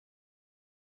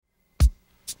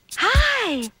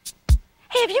Hi.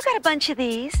 Hey, have you got a bunch of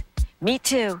these? Me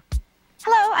too.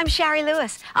 Hello, I'm Shari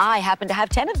Lewis. I happen to have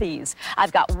 10 of these.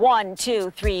 I've got 1,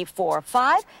 2, 3, 4,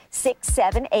 5, 6,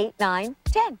 7, 8, 9,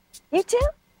 10. You too?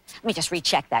 Let me just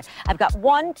recheck that. I've got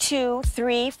 1, 2,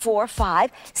 3, 4,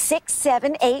 5, 6,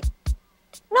 7, 8,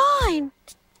 9.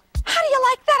 How do you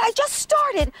like that? I just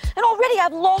started, and already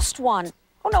I've lost one.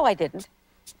 Oh, no, I didn't.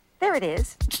 There it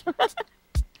is.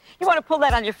 You want to pull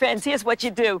that on your friends. Here's what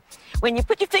you do. When you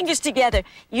put your fingers together,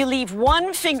 you leave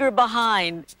one finger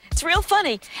behind. It's real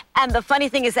funny. And the funny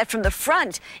thing is that from the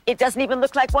front, it doesn't even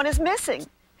look like one is missing.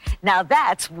 Now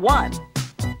that's one.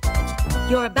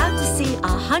 You're about to see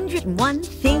 101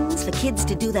 things for kids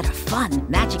to do that are fun.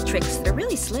 Magic tricks that are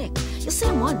really slick. You'll see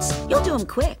them once. You'll do them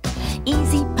quick.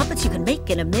 Easy puppets you can make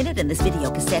in a minute, and this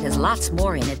video cassette has lots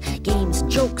more in it. Games,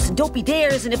 jokes, and dopey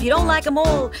dares, and if you don't like them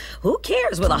all, who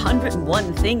cares with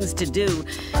 101 things to do?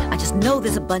 I just know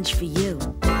there's a bunch for you.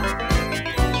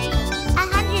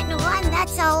 101,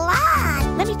 that's a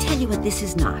lot. Let me tell you what this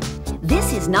is not.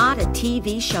 This is not a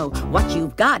TV show. What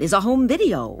you've got is a home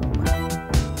video.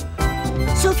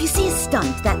 So if you see a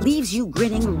stunt that leaves you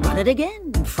grinning, run it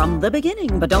again from the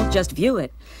beginning. But don't just view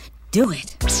it. Do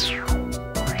it.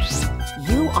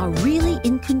 You are really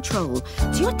in control.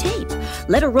 It's your tape.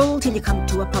 Let it roll till you come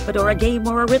to a puppet or a game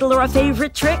or a riddle or a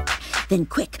favorite trick. Then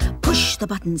quick, push the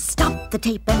button, stop the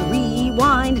tape, and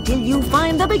rewind till you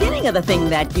find the beginning of the thing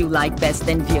that you like best.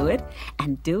 Then view it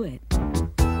and do it.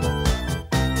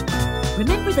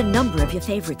 Remember the number of your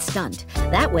favorite stunt.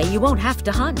 That way you won't have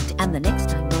to hunt. And the next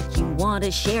time that you want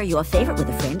to share your favorite with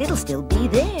a friend, it'll still be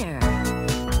there.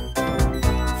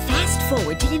 Fast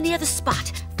forward till you're near the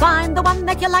spot. Find the one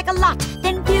that you like a lot.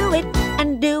 Then view it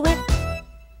and do it.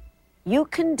 You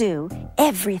can do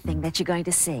everything that you're going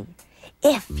to see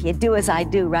if you do as I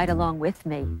do right along with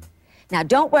me. Now,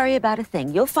 don't worry about a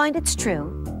thing. You'll find it's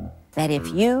true that if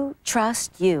you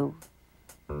trust you,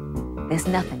 there's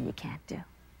nothing you can't do.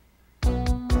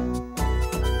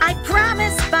 I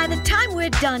promise by the time we're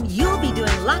done, you'll be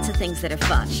doing lots of things that are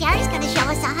fun. Shari's gonna show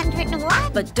us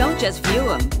 101. But don't just view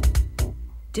them.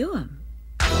 Do them.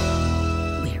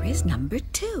 Where is number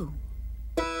 2?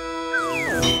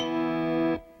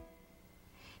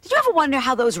 Did you ever wonder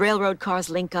how those railroad cars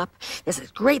link up? There's a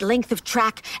great length of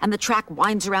track, and the track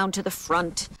winds around to the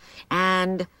front,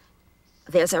 and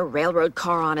there's a railroad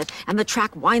car on it, and the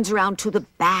track winds around to the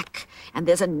back, and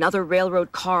there's another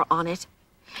railroad car on it.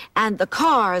 And the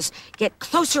cars get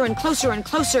closer and closer and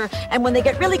closer, and when they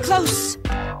get really close,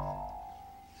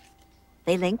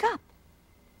 they link up.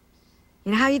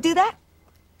 You know how you do that?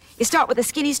 You start with a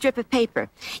skinny strip of paper.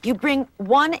 You bring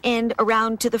one end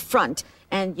around to the front,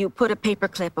 and you put a paper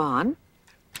clip on.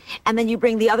 And then you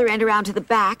bring the other end around to the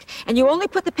back, and you only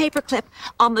put the paper clip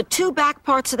on the 2 back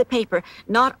parts of the paper,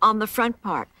 not on the front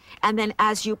part. And then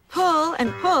as you pull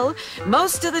and pull,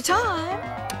 most of the time,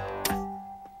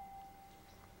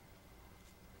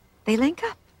 they link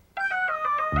up.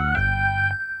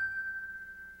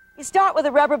 You start with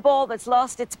a rubber ball that's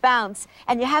lost its bounce,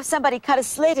 and you have somebody cut a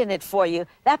slit in it for you.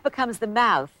 That becomes the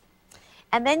mouth.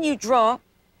 And then you draw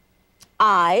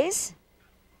eyes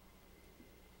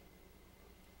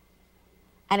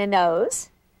and a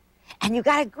nose, and you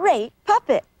got a great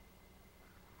puppet.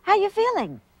 How you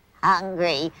feeling?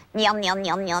 Hungry. Yum, yum,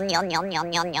 yum, yum, yum, yum,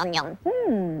 yum, yum, yum, yum.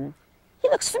 He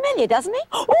looks familiar, doesn't he?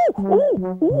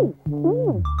 Ooh.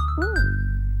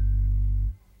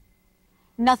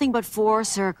 Nothing but 4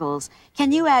 circles.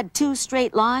 Can you add 2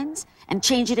 straight lines and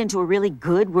change it into a really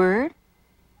good word?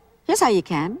 Here's how you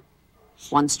can.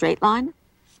 1 straight line,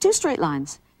 2 straight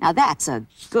lines. Now that's a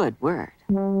good word.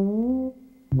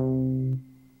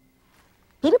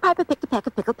 Peter Piper picked a peck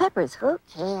of pickled peppers. Who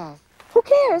cares? Who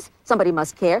cares? Somebody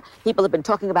must care. People have been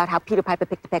talking about how Peter Piper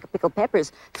picked a peck of pickled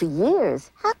peppers for years.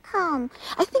 How come?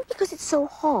 I think because it's so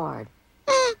hard.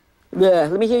 Yeah,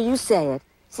 let me hear you say it.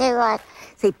 Say what?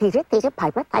 Say, Peter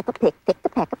Piper picked a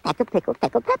peck of pickled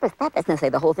peppers. That doesn't say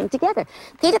the whole thing together.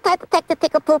 Peter Piper picked a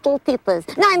pickle poople peepers.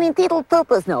 No, I mean Peter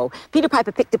Poopers. No, Peter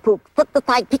Piper picked a poop, flipped the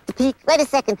pie, picked a peak. Wait a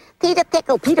second. Peter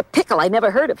Pickle. Peter Pickle, I never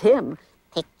heard of him.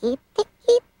 Picky,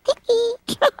 picky, picky.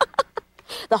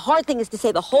 The hard thing is to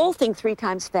say the whole thing 3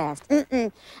 times fast.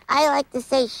 I like to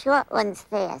say short ones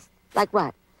fast. Like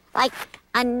what? Like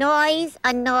a noise,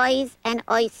 an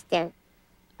oyster.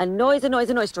 A noise, an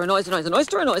oyster, a noise, an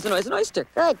oyster, a noise, an oyster.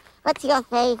 Good. What's your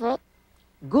favorite?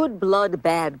 Good blood,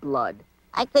 bad blood.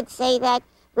 I could say that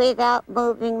without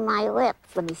moving my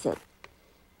lips. Let me see.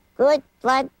 Good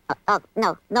blood.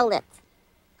 No lips.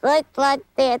 Good blood,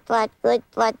 bad blood, good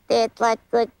blood, bad blood,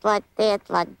 good blood, bad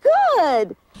blood.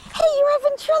 Good. Hey, you're a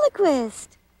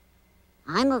ventriloquist.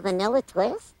 I'm a vanilla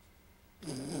twist.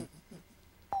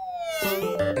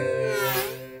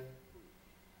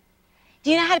 Do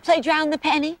you know how to play Drown the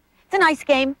Penny? It's a nice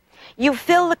game. You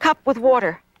fill the cup with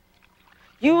water.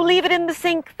 You leave it in the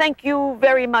sink, thank you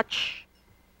very much.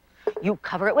 You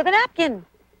cover it with a napkin. Do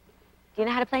you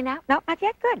know how to play now? No, not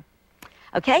yet? Good.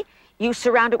 Okay, you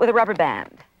surround it with a rubber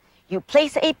band. You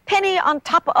place a penny on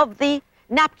top of the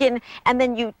napkin, and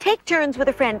then you take turns with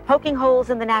a friend poking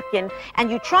holes in the napkin, and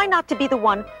you try not to be the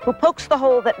one who pokes the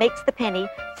hole that makes the penny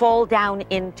fall down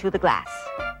into the glass.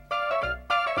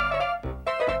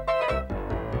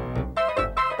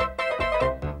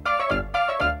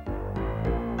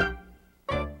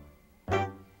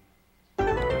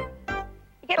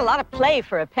 A lot of play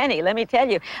for a penny, let me tell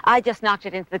you. I just knocked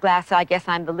it into the glass, so I guess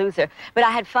I'm the loser. But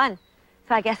I had fun,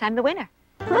 so I guess I'm the winner.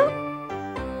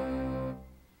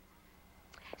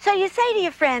 So you say to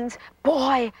your friends,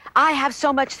 boy, I have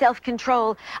so much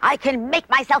self-control. I can make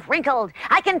myself wrinkled.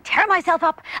 I can tear myself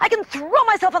up. I can throw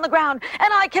myself on the ground,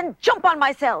 and I can jump on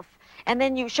myself. And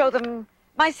then you show them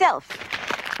myself.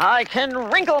 I can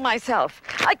wrinkle myself.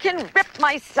 I can rip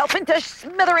myself into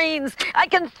smithereens. I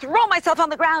can throw myself on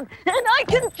the ground, and I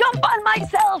can jump on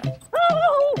myself.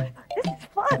 Oh, this is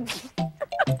fun.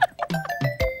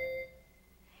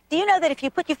 Do you know that if you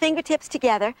put your fingertips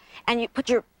together and you put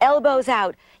your elbows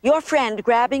out, your friend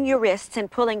grabbing your wrists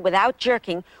and pulling without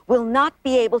jerking will not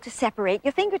be able to separate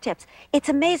your fingertips? It's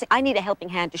amazing. I need a helping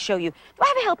hand to show you. Do I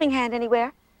have a helping hand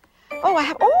anywhere? Oh, I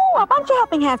have, a bunch of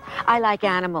helping hands. I like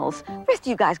animals. The rest of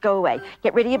you guys, go away.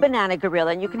 Get rid of your banana,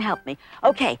 gorilla, and you can help me.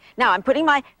 Okay, now I'm putting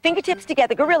my fingertips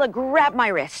together. Gorilla, grab my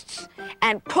wrists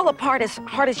and pull apart as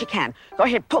hard as you can. Go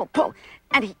ahead, pull, pull.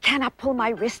 And he cannot pull my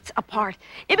wrists apart.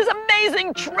 It is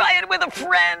amazing. Try it with a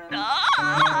friend.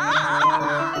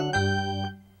 Ah!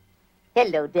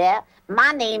 Hello there.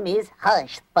 My name is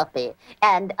Hush Puppy,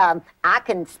 and I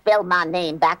can spell my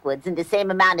name backwards in the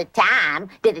same amount of time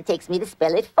that it takes me to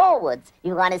spell it forwards.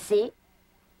 You want to see?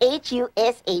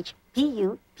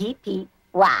 Hushpuppy.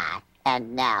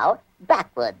 And now,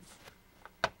 backwards.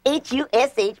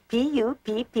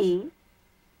 Hushpuppy.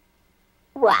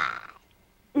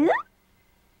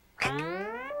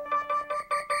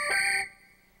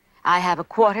 I have a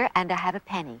quarter and I have a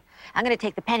penny. I'm going to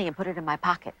take the penny and put it in my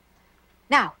pocket.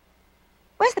 Now,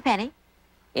 where's the penny?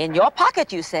 In your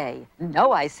pocket, you say.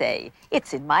 No, I say.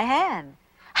 It's in my hand.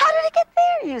 How did it get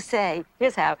there, you say?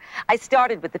 Here's how. I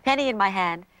started with the penny in my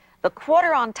hand, the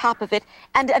quarter on top of it,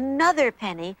 and another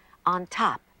penny on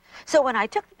top. So when I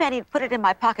took the penny and put it in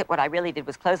my pocket, what I really did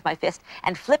was close my fist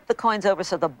and flip the coins over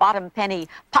so the bottom penny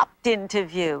popped into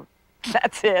view.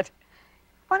 That's it.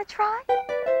 Want to try?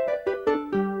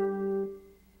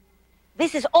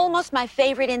 This is almost my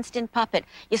favorite instant puppet.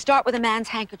 You start with a man's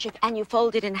handkerchief and you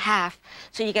fold it in half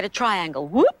so you get a triangle.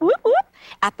 Whoop, whoop, whoop.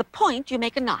 At the point, you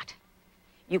make a knot.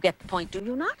 You get the point, do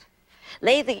you not?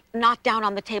 Lay the knot down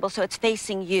on the table so it's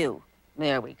facing you.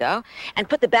 There we go. And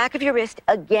put the back of your wrist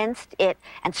against it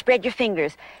and spread your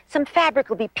fingers. Some fabric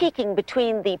will be peeking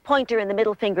between the pointer and the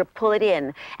middle finger. Pull it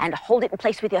in and hold it in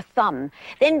place with your thumb.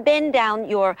 Then bend down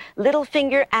your little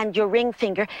finger and your ring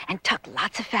finger and tuck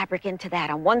lots of fabric into that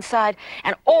on one side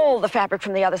and all the fabric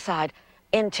from the other side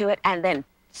into it. And then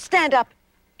stand up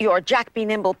your Jack Be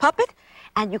Nimble puppet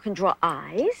and you can draw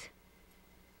eyes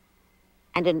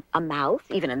and a mouth,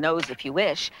 even a nose if you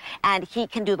wish. And he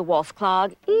can do the waltz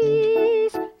clog,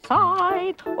 east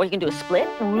side. Or he can do a split,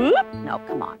 whoop. No,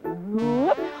 come on,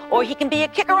 whoop. Or he can be a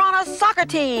kicker on a soccer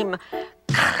team.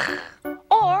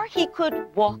 Or he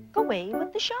could walk away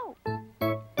with the show.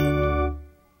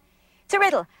 It's a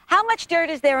riddle. How much dirt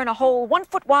is there in a hole 1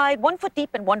 foot wide, 1 foot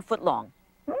deep, and 1 foot long?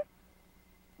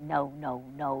 No, no,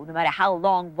 no. No matter how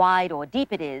long, wide, or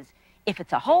deep it is, if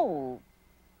it's a hole,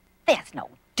 there's no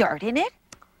dirt in it.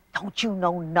 Don't you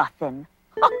know nothing?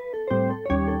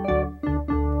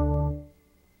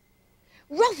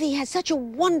 Ruffy has such a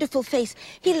wonderful face.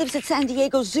 He lives at San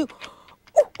Diego Zoo.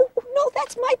 Oh, no,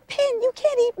 that's my pen. You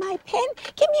can't eat my pen.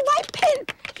 Give me my pen.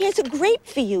 Here's a grape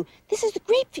for you. This is the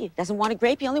grape for you. Doesn't want a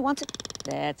grape, he only wants it.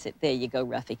 That's it. There you go,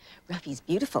 Ruffy. Ruffy's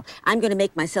beautiful. I'm going to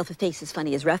make myself a face as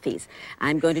funny as Ruffy's.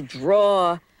 I'm going to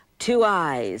draw 2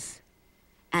 eyes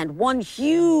and 1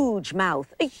 huge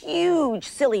mouth, a huge,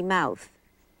 silly mouth.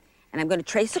 And I'm going to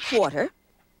trace a quarter,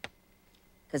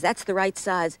 because that's the right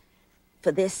size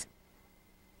for this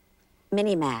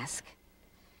mini mask.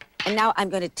 And now I'm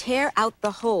going to tear out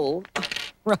the hole. Oh,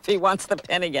 Ruffy wants the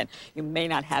pen again. You may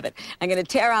not have it. I'm going to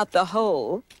tear out the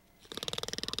hole.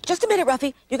 Just a minute,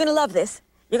 Ruffy. You're going to love this.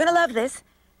 You're going to love this.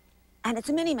 And it's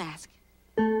a mini mask.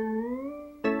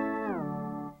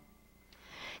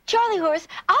 Charlie Horse,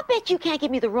 I'll bet you can't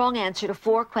give me the wrong answer to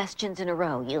 4 questions in a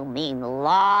row. You mean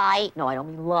lie? No, I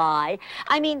don't mean lie.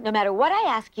 I mean, no matter what I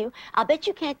ask you, I'll bet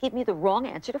you can't give me the wrong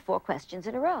answer to 4 questions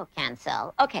in a row.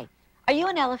 Cancel. Okay. Are you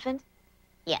an elephant?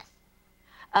 Yes.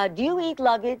 Do you eat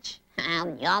luggage?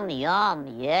 Yum,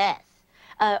 yum, yes.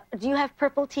 Do you have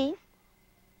purple teeth?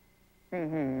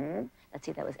 Mm-hmm. Let's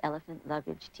see, that was elephant,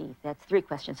 luggage, teeth. That's 3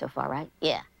 questions so far, right?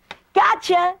 Yeah.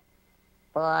 Gotcha!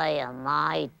 Boy, am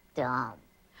I dumb.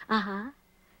 Uh-huh.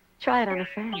 Try it on a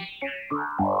friend.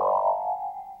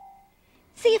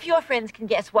 See if your friends can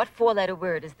guess what 4-letter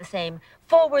word is the same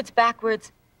forwards,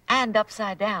 backwards, and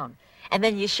upside down. And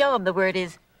then you show them the word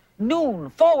is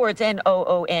noon, forwards,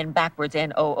 N-O-O-N, backwards,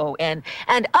 N-O-O-N,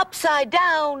 and upside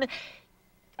down,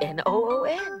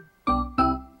 N-O-O-N.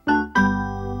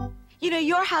 You know,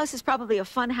 your house is probably a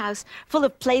fun house full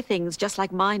of playthings just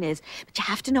like mine is, but you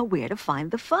have to know where to find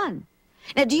the fun.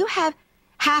 Now, do you have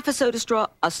half a soda straw,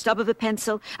 a stub of a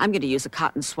pencil? I'm going to use a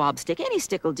cotton swab stick. Any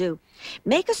stick will do.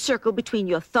 Make a circle between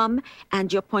your thumb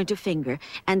and your pointer finger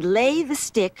and lay the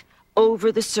stick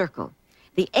over the circle.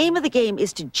 The aim of the game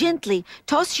is to gently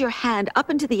toss your hand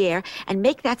up into the air and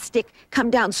make that stick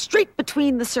come down straight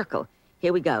between the circle.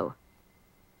 Here we go.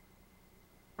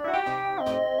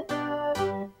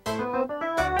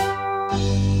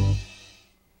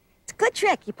 Good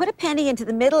trick. You put a penny into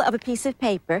the middle of a piece of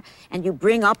paper, and you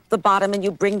bring up the bottom, and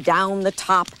you bring down the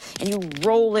top, and you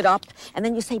roll it up, and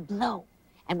then you say blow.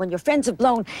 And when your friends have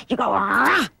blown, you go,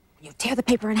 ah! You tear the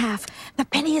paper in half. The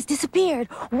penny has disappeared.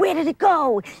 Where did it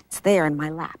go? It's there in my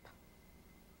lap.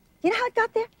 You know how it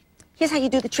got there? Here's how you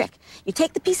do the trick. You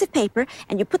take the piece of paper,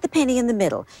 and you put the penny in the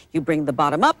middle. You bring the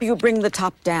bottom up, you bring the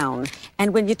top down.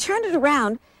 And when you turn it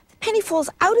around, penny falls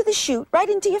out of the chute right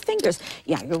into your fingers.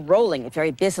 Yeah, you're rolling it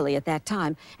very busily at that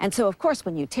time. And so, of course,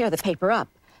 when you tear the paper up,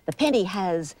 the penny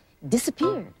has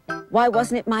disappeared. Why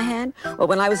wasn't it in my hand? Well,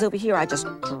 when I was over here, I just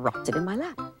dropped it in my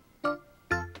lap.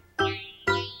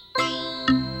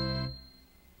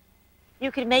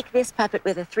 You can make this puppet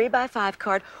with a 3x5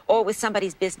 card or with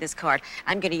somebody's business card.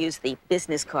 I'm going to use the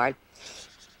business card.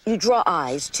 You draw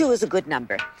eyes. 2 is a good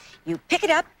number. You pick it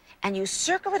up, and you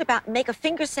circle it about and make a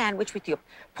finger sandwich with your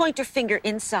pointer finger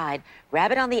inside.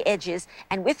 Grab it on the edges,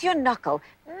 and with your knuckle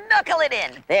it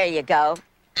in. There you go.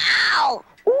 Ow!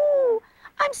 Ooh,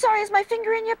 I'm sorry, is my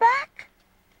finger in your back?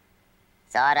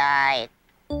 It's all right.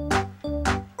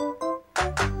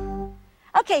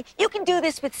 Okay, you can do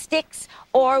this with sticks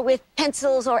or with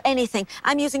pencils or anything.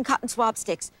 I'm using cotton swab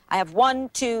sticks. I have 1,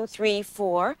 2, 3,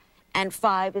 4, and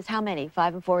 5 is how many?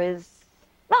 5 and 4 is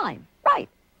 9. Right.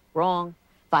 Wrong.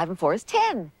 5 and 4 is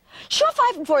 10. Sure,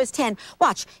 5 and 4 is 10.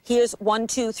 Watch. Here's 1,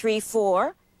 2, 3,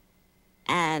 4.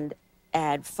 And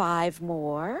add 5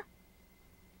 more.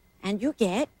 And you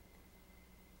get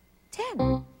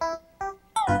 10.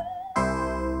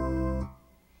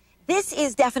 This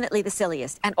is definitely the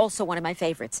silliest and also one of my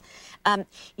favorites.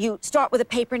 You start with a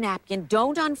paper napkin.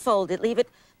 Don't unfold it. Leave it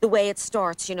the way it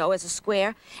starts, you know, as a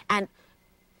square. And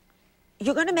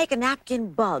you're going to make a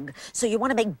napkin bug. So you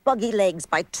want to make buggy legs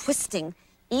by twisting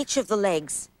each of the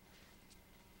legs.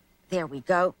 There we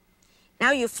go.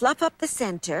 Now you fluff up the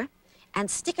center and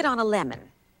stick it on a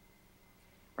lemon.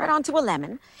 Right onto a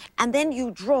lemon. And then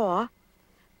you draw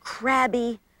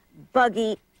crabby,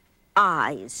 buggy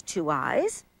eyes. 2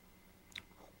 eyes,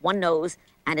 1 nose,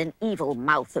 and an evil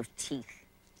mouth of teeth.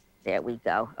 There we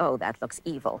go. Oh, that looks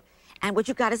evil. And what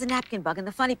you got is a napkin bug. And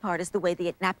the funny part is the way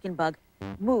the napkin bug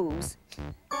moves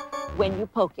when you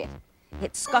poke it.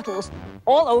 It scuttles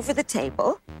all over the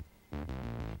table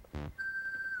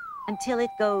until it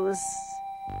goes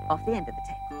off the end of the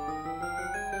table.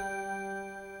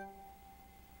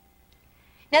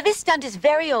 Now, this stunt is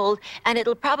very old, and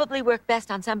it'll probably work best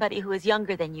on somebody who is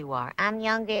younger than you are. I'm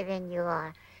younger than you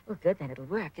are. Well, good, then it'll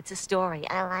work. It's a story.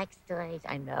 I like stories.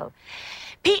 I know.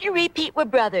 Pete and Repeat were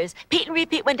brothers. Pete and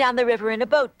Repeat went down the river in a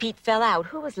boat. Pete fell out.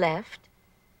 Who was left?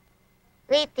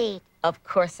 Repeat. Of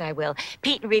course I will.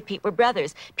 Pete and Repeat were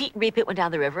brothers. Pete and Repeat went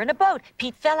down the river in a boat.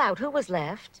 Pete fell out. Who was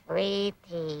left?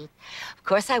 Repeat. Of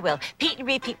course I will. Pete and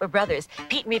Repeat were brothers.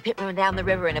 Pete and Repeat went down the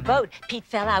river in a boat. Pete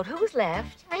fell out. Who was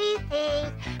left?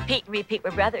 Repeat. Pete and Repeat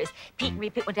were brothers. Pete and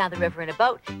Repeat went down the river in a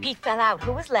boat. Pete fell out.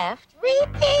 Who was left?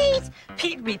 Repeat.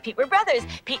 Pete and Repeat were brothers.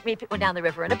 Pete and Repeat went down the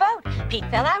river in a boat. Pete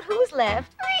fell out. Who was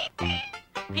left? Repeat.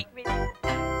 Pete and Repeat.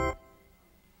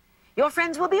 Your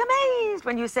friends will be amazed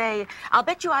when you say, I'll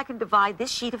bet you I can divide this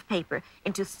sheet of paper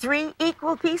into 3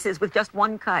 equal pieces with just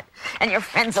 1 cut. And your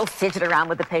friends will fidget around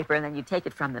with the paper, and then you take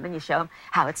it from them and you show them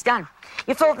how it's done.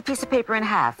 You fold the piece of paper in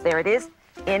half. There it is,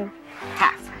 in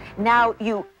half. Now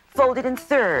you fold it in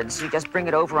thirds. You just bring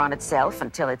it over on itself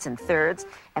until it's in thirds,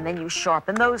 and then you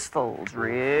sharpen those folds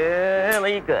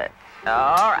really good.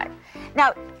 All right.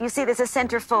 Now, you see there's a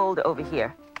center fold over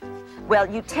here. Well,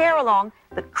 you tear along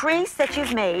the crease that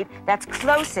you've made that's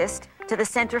closest to the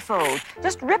center fold.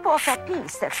 Just rip off that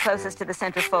piece that's closest to the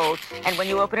center fold, and when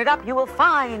you open it up, you will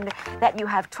find that you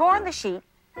have torn the sheet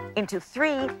into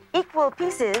 3 equal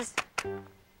pieces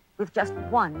with just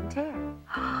 1 tear.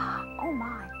 Oh,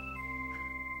 my.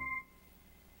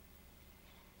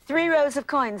 3 rows of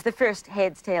coins. The first,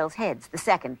 heads, tails, heads. The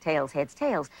second, tails, heads,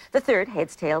 tails. The third,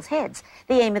 heads, tails, heads.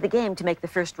 The aim of the game to make the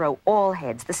first row all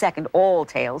heads, the second all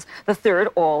tails, the third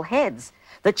all heads.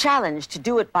 The challenge to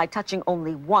do it by touching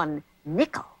only 1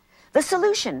 nickel. The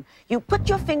solution, you put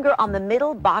your finger on the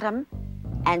middle bottom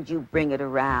and you bring it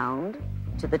around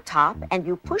to the top and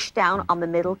you push down on the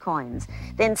middle coins.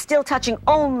 Then, still touching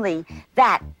only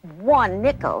that 1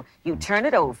 nickel, you turn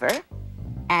it over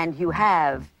and you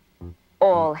have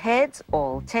all heads,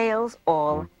 all tails,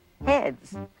 all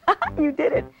heads. You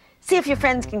did it. See if your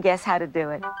friends can guess how to do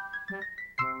it.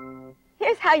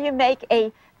 Here's how you make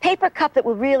a paper cup that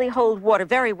will really hold water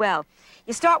very well.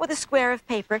 You start with a square of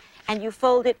paper and you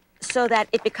fold it so that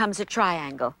it becomes a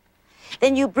triangle.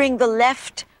 Then you bring the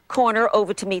left corner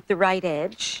over to meet the right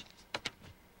edge.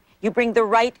 You bring the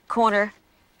right corner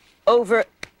over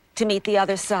to meet the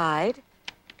other side.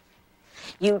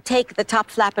 You take the top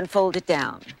flap and fold it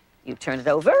down. You turn it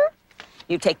over.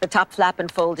 You take the top flap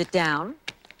and fold it down.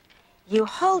 You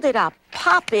hold it up,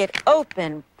 pop it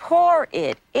open, pour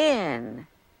it in,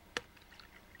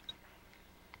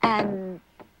 and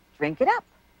drink it up.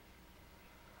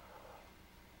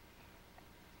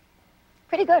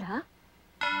 Pretty good, huh?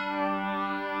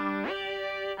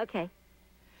 Okay.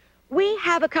 We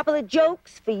have a couple of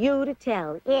jokes for you to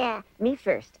tell. Yeah. Me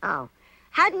first. Oh.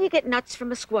 How do you get nuts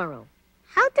from a squirrel?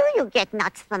 How do you get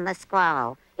nuts from a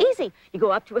squirrel? Easy. You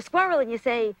go up to a squirrel and you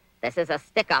say, "This is a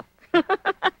stick-up."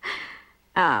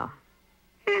 Oh.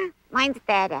 Mine's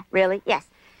better. Really? Yes.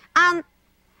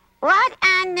 What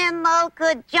animal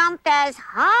could jump as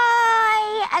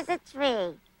high as a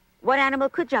tree? What animal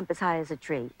could jump as high as a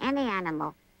tree? Any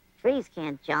animal. Trees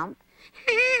can't jump.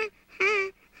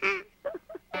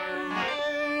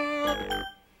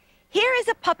 Here is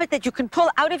a puppet that you can pull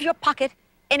out of your pocket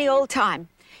any old time.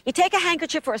 You take a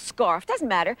handkerchief or a scarf, doesn't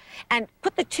matter, and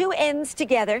put the 2 ends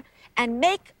together and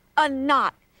make a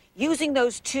knot using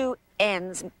those 2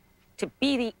 ends to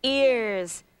be the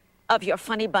ears of your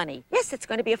funny bunny. Yes, it's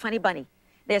going to be a funny bunny.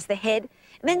 There's the head,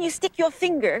 and then you stick your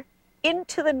finger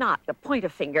into the knot, your pointer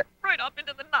finger, right up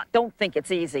into the knot. Don't think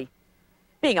it's easy.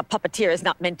 Being a puppeteer is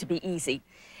not meant to be easy.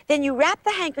 Then you wrap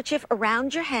the handkerchief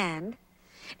around your hand,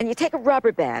 and you take a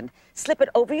rubber band, slip it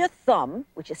over your thumb,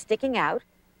 which is sticking out,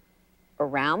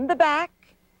 around the back,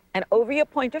 and over your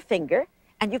pointer finger,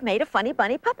 and you've made a funny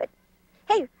bunny puppet.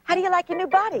 Hey, how do you like your new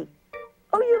body?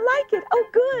 Oh, you like it? Oh,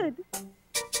 good.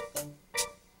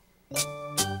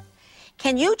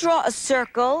 Can you draw a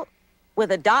circle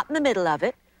with a dot in the middle of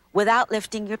it without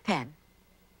lifting your pen?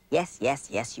 Yes, yes,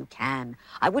 yes, you can.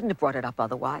 I wouldn't have brought it up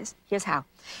otherwise. Here's how.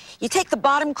 You take the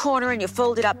bottom corner and you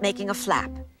fold it up, making a flap.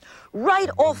 Right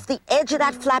off the edge of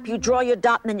that flap, you draw your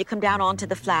dot, and then you come down onto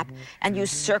the flap, and you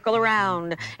circle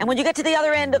around. And when you get to the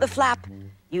other end of the flap,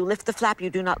 you lift the flap, you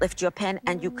do not lift your pen,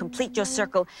 and you complete your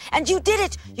circle. And you did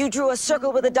it! You drew a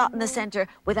circle with a dot in the center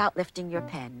without lifting your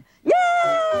pen.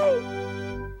 Yay!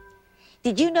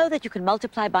 Did you know that you can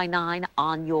multiply by 9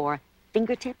 on your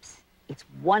fingertips? It's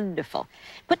wonderful.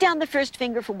 Put down the first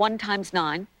finger for 1 times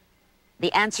 9.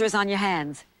 The answer is on your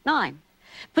hands, 9.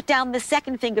 Put down the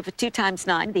second finger for 2 times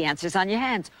 9. The answer is on your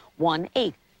hands, 1,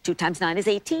 8. 2 times 9 is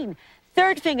 18.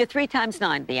 Third finger, 3 times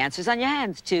 9. The answer is on your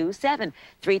hands, 2, 7.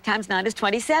 3 times 9 is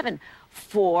 27.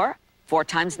 4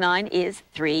 times 9 is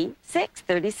 3, 6,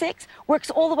 36. Works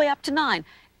all the way up to 9.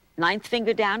 Ninth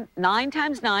finger down, 9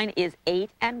 times 9 is 8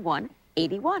 and 1,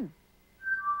 81.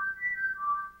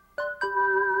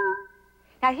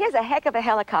 Now, here's a heck of a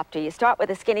helicopter. You start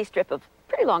with a skinny strip of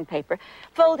pretty long paper,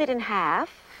 fold it in half,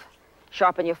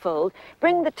 sharpen your fold,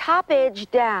 bring the top edge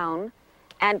down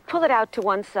and pull it out to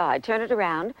one side. Turn it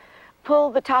around,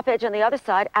 pull the top edge on the other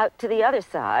side out to the other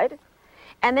side,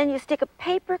 and then you stick a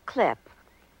paper clip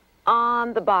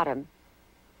on the bottom.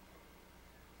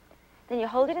 Then you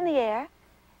hold it in the air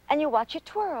and you watch it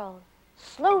twirl.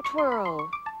 Slow twirl.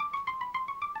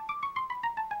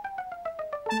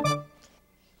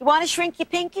 You want to shrink your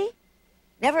pinky?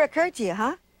 Never occurred to you,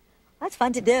 huh? That's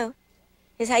fun to do.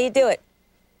 Here's how you do it.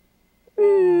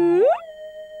 You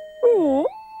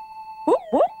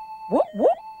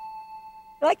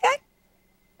like that?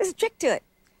 There's a trick to it.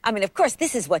 I mean, of course,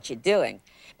 this is what you're doing.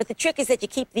 But the trick is that you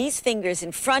keep these fingers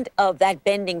in front of that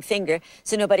bending finger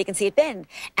so nobody can see it bend.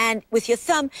 And with your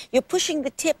thumb, you're pushing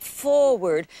the tip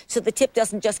forward so the tip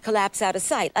doesn't just collapse out of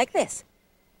sight, like this.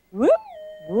 Whoop,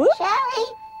 whoop. Shari,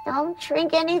 don't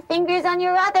shrink any fingers on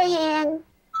your other hand.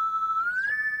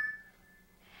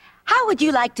 How would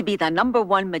you like to be the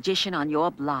 #1 magician on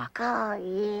your block? Oh,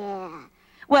 yeah.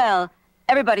 Well,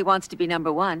 everybody wants to be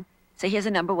 #1, so here's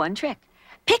a #1 trick.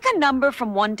 Pick a number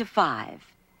from 1 to 5.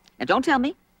 Now, don't tell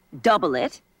me. Double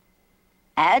it.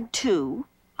 Add 2.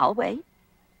 I'll wait.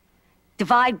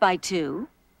 Divide by 2.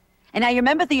 And now you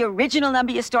remember the original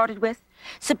number you started with?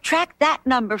 Subtract that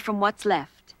number from what's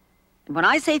left. And when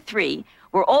I say 3,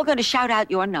 we're all going to shout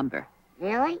out your number.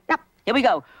 Really? Yep. Here we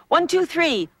go. 1, 2,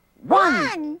 3.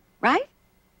 1. Right?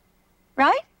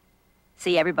 Right?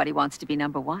 See, everybody wants to be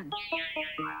 #1.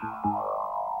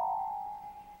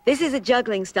 This is a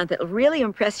juggling stunt that will really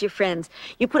impress your friends.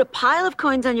 You put a pile of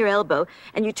coins on your elbow,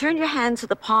 and you turn your hand so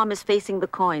the palm is facing the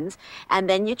coins, and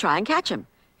then you try and catch them.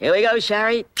 Here we go,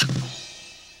 Shari.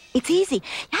 It's easy.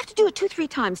 You have to do it 2-3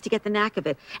 times to get the knack of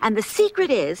it. And the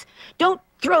secret is, don't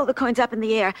throw the coins up in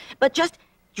the air, but just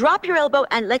drop your elbow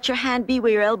and let your hand be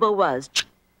where your elbow was.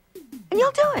 And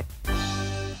you'll do it.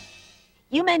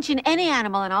 You mention any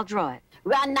animal, and I'll draw it.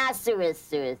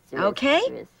 Rhinoceros.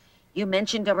 Okay. You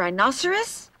mentioned a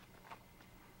rhinoceros,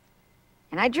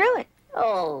 and I drew it.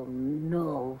 Oh,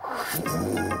 no.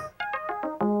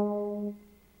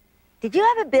 Did you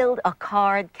ever build a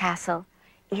card castle?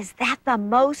 Is that the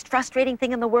most frustrating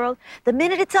thing in the world? The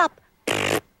minute it's up,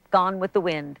 gone with the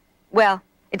wind. Well,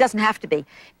 it doesn't have to be.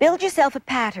 Build yourself a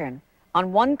pattern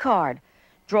on one card.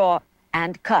 Draw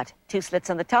and cut 2 slits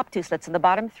on the top, 2 slits on the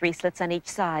bottom, 3 slits on each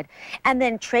side. And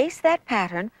then trace that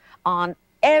pattern on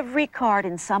every card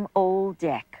in some old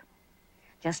deck.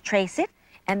 Just trace it,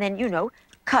 and then,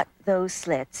 cut those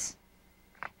slits.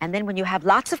 And then when you have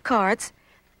lots of cards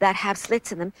that have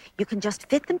slits in them, you can just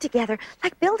fit them together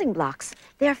like building blocks.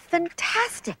 They're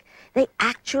fantastic. They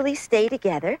actually stay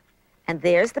together, and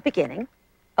there's the beginning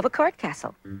of a card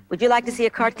castle. Would you like to see a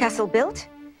card castle built?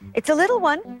 It's a little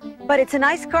one, but it's a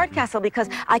nice card castle because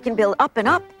I can build up and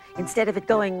up instead of it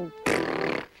going...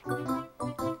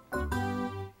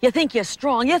 You think you're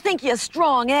strong,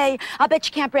 eh? I bet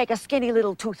you can't break a skinny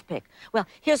little toothpick. Well,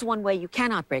 here's one way you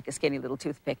cannot break a skinny little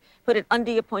toothpick. Put it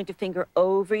under your pointer finger,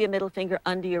 over your middle finger,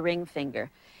 under your ring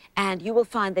finger. And you will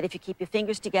find that if you keep your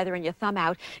fingers together and your thumb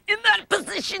out, in that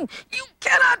position, you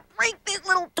cannot break this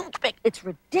little toothpick. It's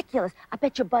ridiculous. I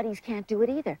bet your buddies can't do it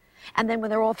either. And then when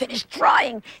they're all finished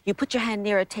trying, you put your hand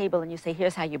near a table and you say,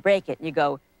 here's how you break it. And you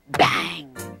go,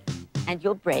 bang! And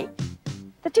you'll break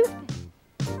the toothpick.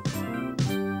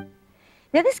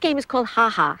 Now, this game is called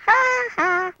ha-ha.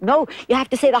 Ha-ha. No, you have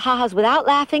to say the ha-has without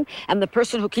laughing, and the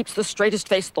person who keeps the straightest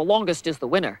face the longest is the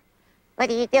winner. What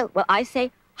do you do? Well, I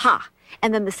say ha,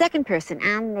 and then the second person,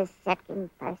 I'm the second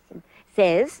person.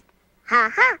 says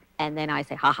Ha-ha. and then I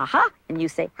say ha-ha-ha, and you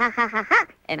say Ha-ha-ha-ha.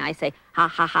 and I say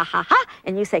ha-ha-ha-ha-ha,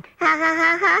 and you say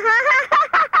Ha-ha-ha-ha-ha.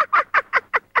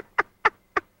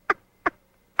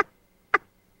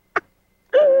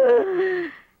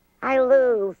 I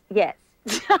lose. Yes.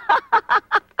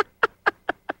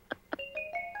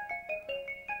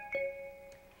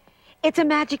 It's a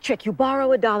magic trick. You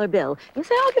borrow a $1 bill. You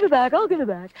say, I'll give it back, I'll give it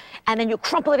back. And then you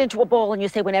crumple it into a ball and you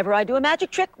say, whenever I do a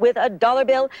magic trick with a $1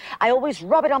 bill, I always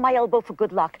rub it on my elbow for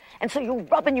good luck. And so you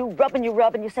rub and you rub and you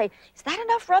rub and you say, is that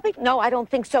enough rubbing? No, I don't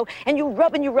think so. And you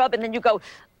rub and then you go,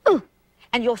 ugh.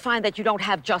 And you'll find that you don't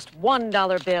have just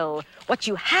 $1 bill. What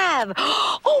you have,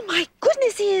 oh my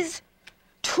goodness, is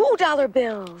 $2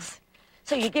 bills.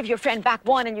 So you give your friend back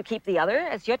one and you keep the other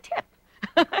as your tip.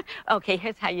 Okay,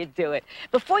 here's how you do it.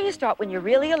 Before you start, when you're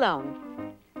really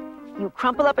alone, you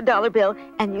crumple up a $1 bill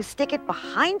and you stick it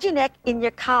behind your neck in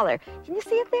your collar. Can you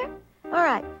see it there? All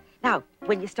right. Now,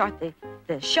 when you start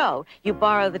the show, you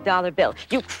borrow the $1 bill.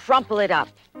 You crumple it up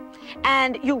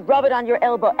and you rub it on your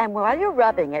elbow. And while you're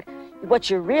rubbing it, what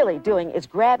you're really doing is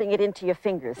grabbing it into your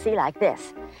fingers. See, like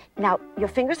this. Now, your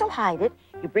fingers will hide it.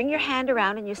 You bring your hand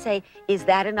around and you say, is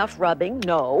that enough rubbing?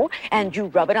 No. And you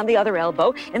rub it on the other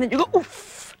elbow, and then you go,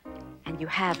 oof. And you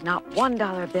have not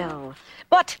 $1 bill,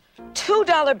 but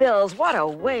 $2 bills. What a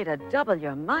way to double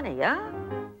your money, huh?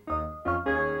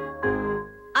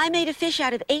 I made a fish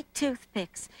out of 8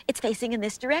 toothpicks. It's facing in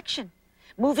this direction.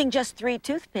 Moving just 3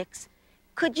 toothpicks.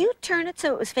 Could you turn it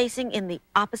so it was facing in the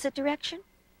opposite direction?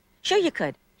 Sure you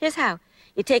could. Here's how.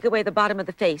 You take away the bottom of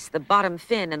the face, the bottom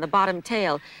fin, and the bottom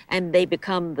tail, and they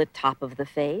become the top of the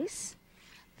face,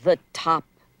 the top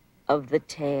of the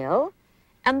tail,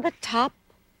 and the top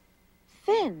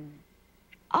fin.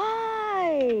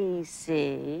 I me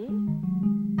see.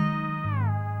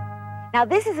 Now,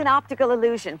 this is an optical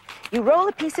illusion. You roll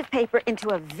a piece of paper into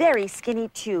a very skinny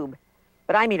tube,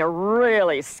 but I mean a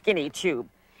really skinny tube.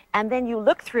 And then you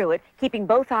look through it, keeping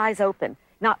both eyes open,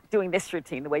 not doing this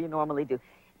routine the way you normally do.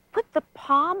 Put the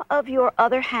palm of your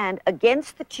other hand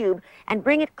against the tube and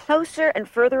bring it closer and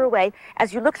further away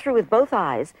as you look through with both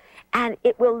eyes, and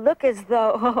it will look as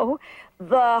though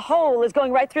the hole is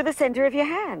going right through the center of your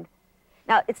hand.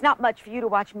 Now, it's not much for you to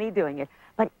watch me doing it,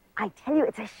 but I tell you,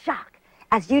 it's a shock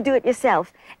as you do it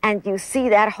yourself, and you see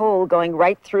that hole going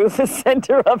right through the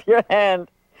center of your hand.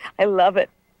 I love it.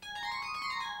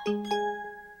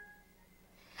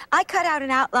 I cut out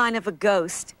an outline of a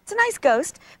ghost. It's a nice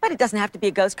ghost, but it doesn't have to be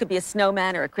a ghost. It could be a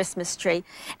snowman or a Christmas tree.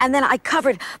 And then I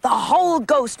covered the whole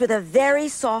ghost with a very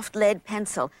soft lead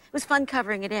pencil. It was fun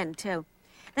covering it in, too.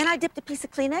 Then I dipped a piece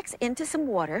of Kleenex into some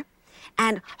water,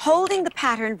 and holding the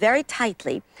pattern very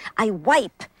tightly, I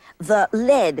wipe the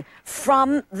lead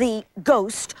from the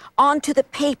ghost onto the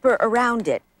paper around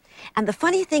it. And the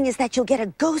funny thing is that you'll get a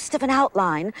ghost of an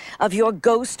outline of your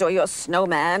ghost or your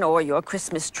snowman or your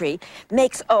Christmas tree.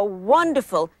 Makes a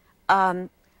wonderful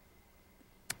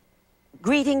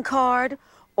greeting card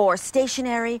or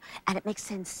stationery, and it makes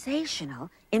sensational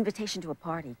invitation to a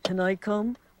party. Can I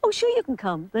come? Oh, sure you can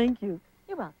come. Thank you.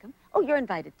 You're welcome. Oh, you're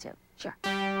invited too. Sure.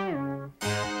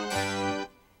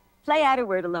 Play out a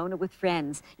word alone or with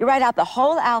friends. You write out the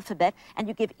whole alphabet, and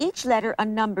you give each letter a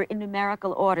number in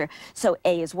numerical order. So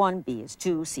A is 1, B is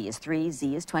 2, C is 3,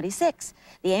 Z is 26.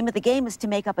 The aim of the game is to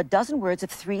make up a dozen words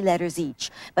of 3 letters each.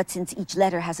 But since each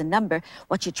letter has a number,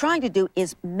 what you're trying to do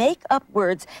is make up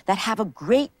words that have a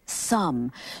great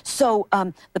sum. So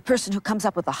the person who comes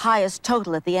up with the highest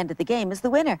total at the end of the game is the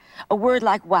winner. A word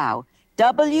like wow.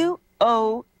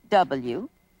 W-O-W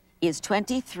is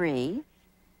 23,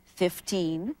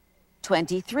 15,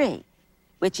 23,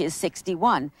 which is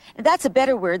 61. And that's a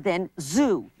better word than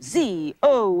zoo,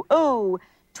 Z-O-O,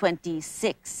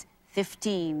 26,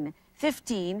 15,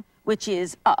 15, which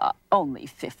is only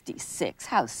 56.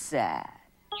 How sad.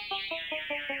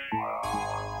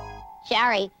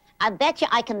 Shari, I bet you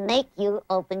I can make you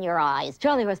open your eyes.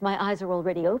 Charlie, Russ, my eyes are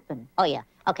already open. Oh, yeah.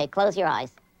 Okay, close your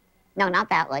eyes. No, not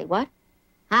that way. What?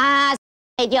 Ah,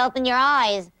 made you open your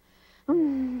eyes.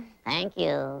 Thank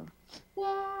you.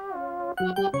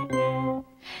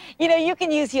 You know, you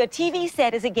can use your TV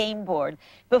set as a game board.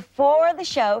 Before the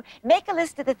show, make a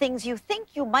list of the things you think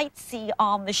you might see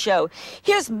on the show.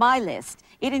 Here's my list.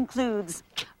 It includes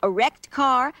a wrecked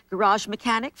car, garage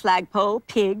mechanic, flagpole,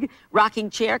 pig, rocking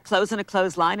chair, clothes on a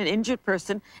clothesline, an injured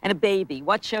person, and a baby.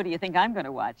 What show do you think I'm going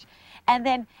to watch? And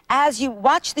then as you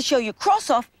watch the show, you cross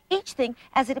off each thing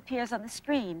as it appears on the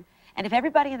screen. And if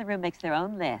everybody in the room makes their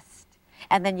own list,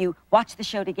 and then you watch the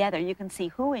show together, you can see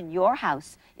who in your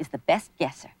house is the best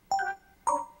guesser.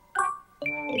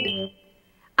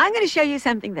 I'm going to show you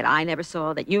something that I never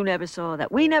saw, that you never saw,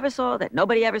 that we never saw, that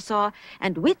nobody ever saw,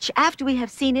 and which, after we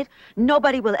have seen it,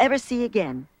 nobody will ever see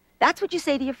again. That's what you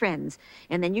say to your friends.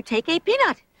 And then you take a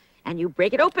peanut, and you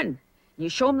break it open. You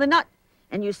show them the nut,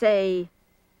 and you say,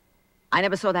 I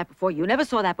never saw that before. You never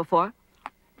saw that before.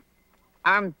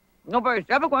 Nobody's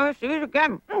ever going to see it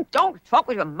again. Don't talk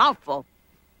with your mouth full.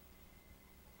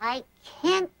 I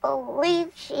can't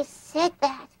believe she said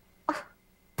that.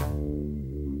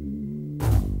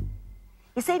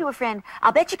 You say to a friend,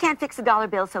 I'll bet you can't fix a dollar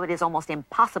bill so it is almost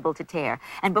impossible to tear.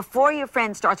 And before your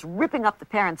friend starts ripping up the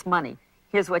parents' money,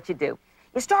 here's what you do.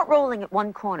 You start rolling at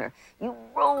one corner. You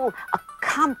roll a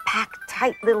compact,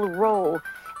 tight little roll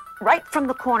right from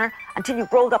the corner until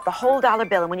you've rolled up the whole dollar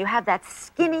bill. And when you have that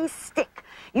skinny stick,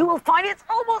 you will find it's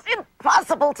almost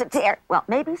impossible to tear. Well,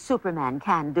 maybe Superman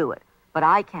can do it, but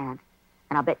I can't.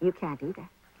 And I'll bet you can't either.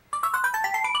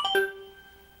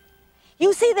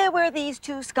 You see, there were these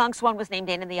two skunks. One was named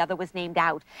in and the other was named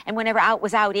out. And whenever out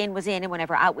was out, in was in. And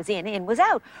whenever out was in was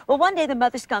out. Well, one day the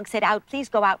mother skunk said, out, please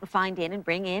go out and find in and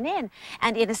bring in.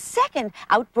 And in a second,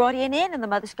 out brought in. And the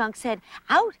mother skunk said,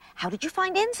 out, how did you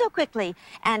find in so quickly?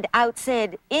 And out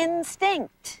said,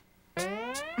 instinct.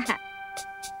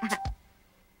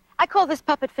 I call this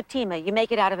puppet Fatima. You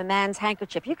make it out of a man's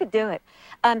handkerchief. You could do it.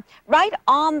 Right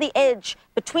on the edge,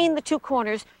 between the two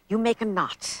corners, you make a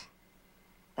knot.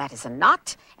 That is a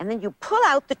knot, and then you pull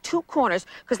out the two corners,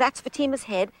 because that's Fatima's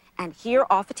head, and here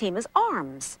are Fatima's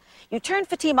arms. You turn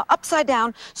Fatima upside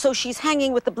down so she's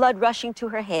hanging with the blood rushing to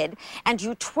her head, and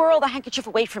you twirl the handkerchief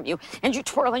away from you, and you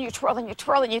twirl, and you twirl, and you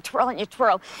twirl, and you twirl, and you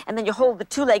twirl, and then you hold the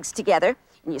two legs together,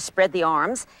 and you spread the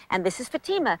arms, and this is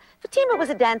Fatima. Fatima was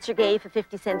a dancer gay. For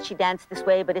 50 cents she danced this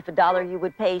way, but if $1 you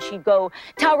would pay, she'd go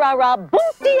ta-ra-ra,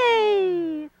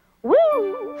 boom-de-ay! Woo!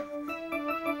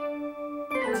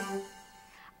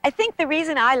 I think the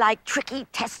reason I like tricky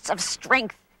tests of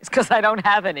strength is because I don't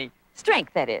have any.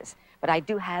 Strength, that is. But I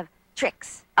do have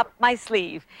tricks up my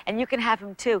sleeve, and you can have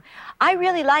them too. I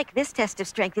really like this test of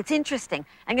strength. It's interesting.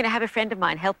 I'm going to have a friend of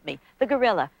mine help me, the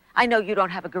gorilla. I know you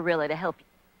don't have a gorilla to help you.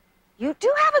 You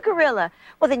do have a gorilla.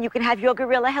 Well, then you can have your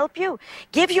gorilla help you.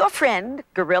 Give your friend,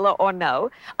 gorilla or no,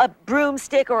 a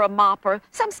broomstick or a mop or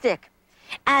some stick.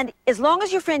 And as long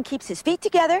as your friend keeps his feet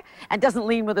together and doesn't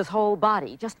lean with his whole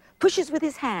body, just pushes with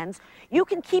his hands, you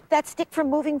can keep that stick from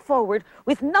moving forward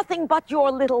with nothing but your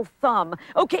little thumb.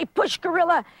 Okay, push,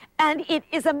 gorilla. And it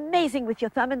is amazing with your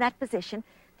thumb in that position.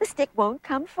 The stick won't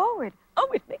come forward. Oh,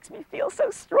 it makes me feel so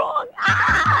strong.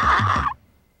 Ah!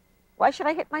 Why should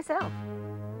I hit myself?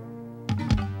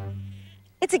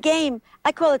 It's a game.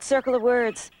 I call it Circle of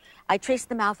Words. I traced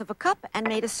the mouth of a cup and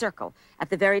made a circle. At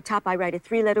the very top, I write a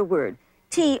three-letter word.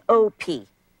 T-O-P.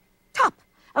 Top.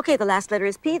 Okay, the last letter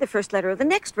is P. The first letter of the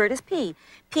next word is P.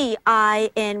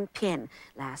 P-I-N, pin.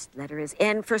 Last letter is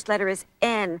N. First letter is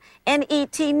N.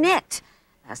 N-E-T, net.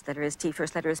 Last letter is T.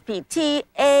 First letter is P.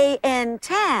 T-A-N,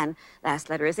 tan. Last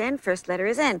letter is N. First letter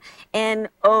is N.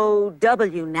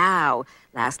 N-O-W, now.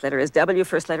 Last letter is W.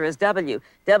 First letter is W.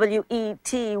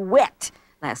 W-E-T, wet.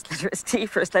 Last letter is T,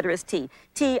 first letter is T.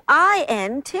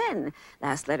 T-I-N, tin.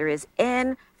 Last letter is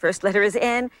N, first letter is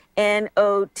N,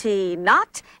 N-O-T,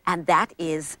 not. And that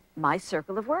is my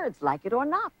circle of words, like it or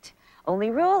not.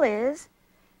 Only rule is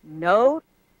no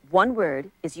one word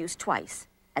is used twice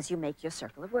as you make your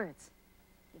circle of words.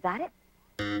 You got it?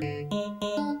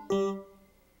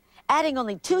 Adding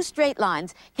only 2 straight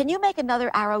lines, can you make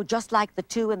another arrow just like the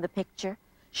 2 in the picture?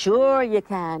 Sure you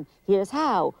can. Here's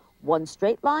how. 1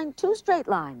 straight line, 2 straight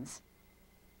lines.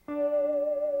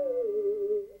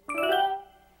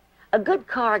 A good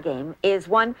car game is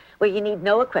one where you need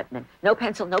no equipment, no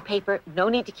pencil, no paper, no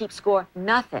need to keep score,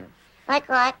 nothing. Like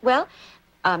what? Well,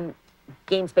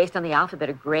 games based on the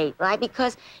alphabet are great. Why?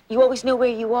 Because you always know where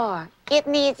you are. Give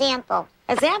me an example.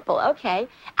 Example, okay.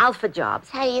 Alpha jobs.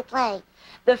 How do you play?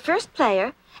 The first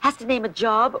player has to name a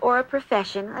job or a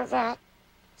profession. What's that?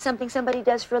 Something somebody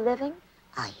does for a living.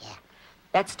 Oh, yeah.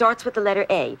 That starts with the letter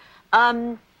A.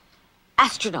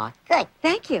 Astronaut. Good.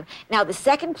 Thank you. Now, the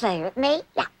second player, Me?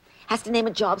 yeah, has to name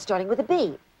a job starting with a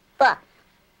B.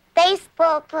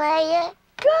 Baseball player?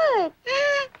 Good.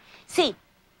 C.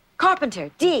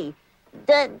 Carpenter. D.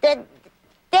 The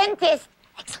dentist?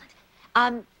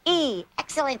 Excellent. E.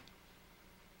 Excellent.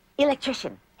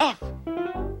 Electrician. F.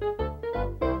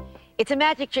 It's a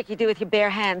magic trick you do with your bare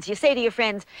hands. You say to your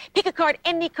friends, pick a card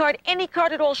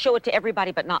at all, show it to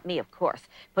everybody, but not me, of course.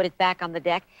 Put it back on the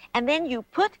deck, and then you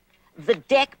put the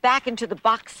deck back into the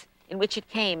box in which it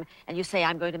came, and you say,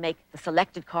 I'm going to make the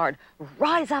selected card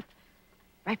rise up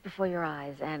right before your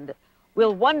eyes, and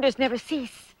will wonders never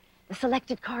cease? The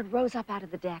selected card rose up out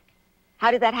of the deck. How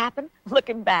did that happen?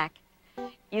 Looking back.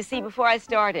 You see, before I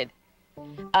started,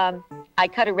 I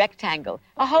cut a rectangle,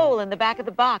 a hole in the back of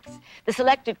the box. The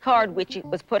selected card, which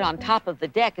was put on top of the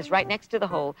deck, is right next to the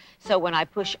hole. So when I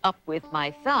push up with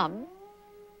my thumb,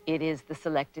 it is the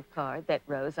selected card that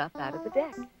rose up out of the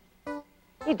deck.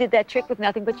 You did that trick with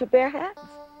nothing but your bare hands.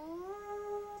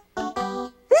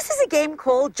 This is a game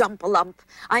called Jump-a-Lump.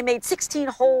 I made 16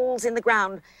 holes in the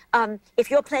ground.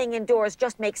 If you're playing indoors,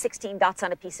 just make 16 dots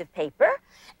on a piece of paper.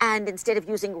 And instead of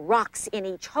using rocks in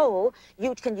each hole,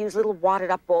 you can use little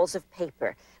wadded-up balls of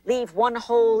paper. Leave one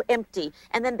hole empty.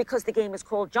 And then because the game is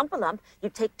called Jump-a-Lump, you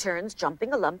take turns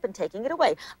jumping a lump and taking it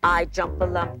away. I jump a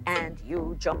lump, and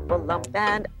you jump a lump,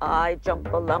 and I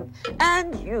jump a lump,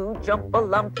 and you jump a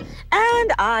lump,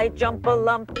 and I jump a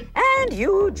lump, and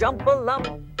you jump a lump.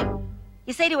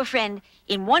 You say to a friend,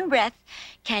 in one breath,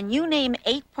 can you name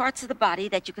 8 parts of the body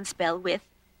that you can spell with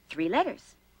 3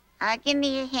 letters? Give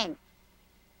me a hint.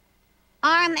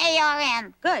 Arm,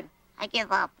 A-R-M. Good. I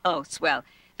give up. Oh, swell.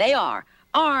 They are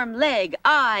arm, leg,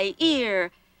 eye,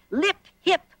 ear, lip,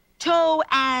 hip, toe,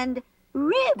 and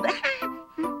rib.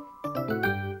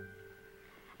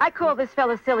 I call this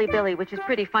fella Silly Billy, which is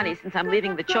pretty funny since I'm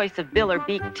leaving the choice of bill or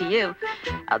beak to you.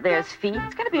 There's feet.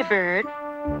 It's going to be a bird.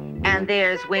 And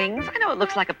there's wings. I know it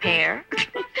looks like a pear.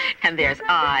 And there's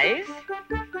eyes.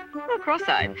 A little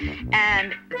cross-eyed.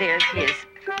 And there's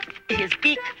his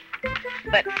beak.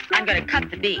 But I'm going to cut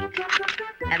the beak.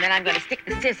 And then I'm going to stick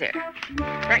the scissor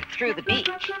right through the beak.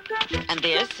 And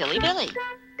there's Silly Billy.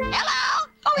 Hello?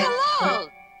 Oh, hello.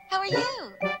 How are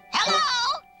you?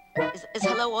 Hello? Is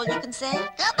hello all you can say?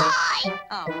 Goodbye.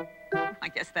 Oh, I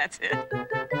guess that's it.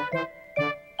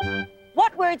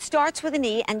 What word starts with an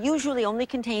E and usually only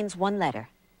contains 1 letter?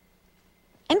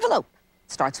 Envelope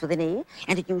starts with an E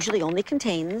and it usually only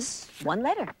contains 1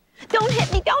 letter. Don't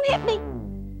hit me, don't hit me.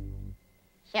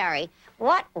 Shari,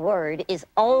 what word is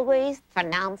always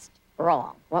pronounced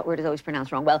wrong? What word is always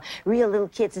pronounced wrong? Well, real little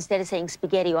kids, instead of saying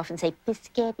spaghetti, often say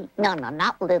biscotti. No,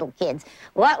 not little kids.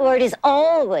 What word is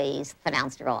always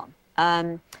pronounced wrong?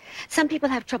 Some people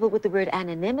have trouble with the word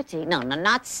anonymity. No,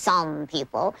 not some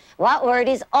people. What word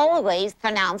is always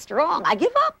pronounced wrong? I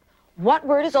give up. What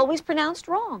word is always pronounced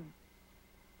wrong?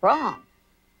 Wrong.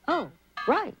 Oh,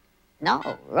 right.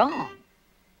 No, wrong.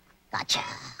 Gotcha.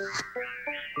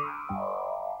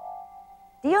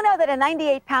 Do you know that a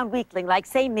 98-pound weakling, like,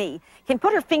 say, me, can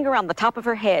put her finger on the top of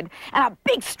her head, and a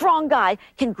big, strong guy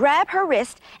can grab her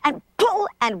wrist and pull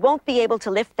and won't be able to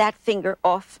lift that finger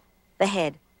off the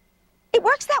head? It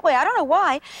works that way. I don't know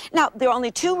why. Now, there are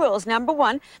only two rules. Number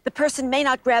one, the person may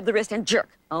not grab the wrist and jerk.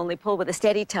 Only pull with a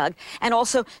steady tug. And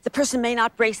also, the person may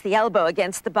not brace the elbow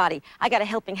against the body. I got a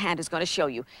helping hand who's going to show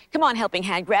you. Come on, helping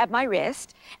hand, grab my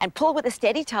wrist and pull with a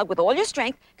steady tug with all your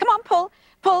strength. Come on, pull,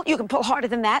 pull. You can pull harder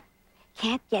than that.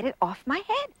 Can't get it off my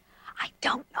head. I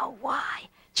don't know why.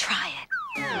 Try it.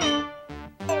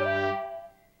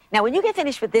 Now, when you get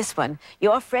finished with this one,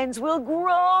 your friends will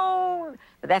groan.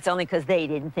 But that's only because they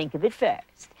didn't think of it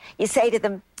first. You say to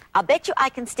them, I'll bet you I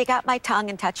can stick out my tongue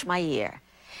and touch my ear.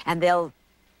 And they'll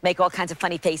make all kinds of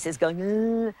funny faces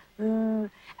going,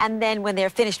 And then when they're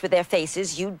finished with their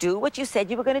faces, you do what you said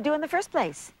you were going to do in the first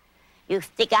place. You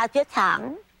stick out your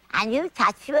tongue and you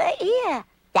touch your ear.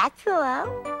 That's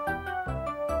all.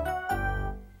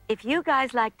 If you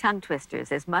guys like tongue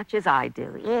twisters as much as I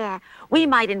do, yeah, we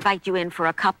might invite you in for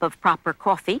a cup of proper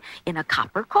coffee in a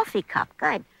copper coffee cup.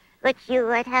 Good. Which you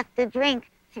would have to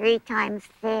drink 3 times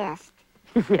fast.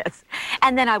 Yes.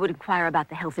 And then I would inquire about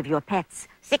the health of your pets.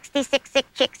 66 sick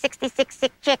chicks, 66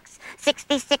 sick chicks,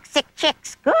 66 sick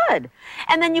chicks. Good.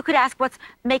 And then you could ask what's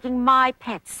making my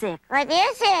pet sick. What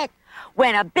is it?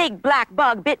 When a big black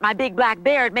bug bit my big black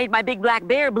bear, it made my big black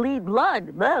bear bleed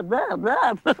blood. Blah, blah,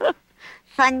 blah.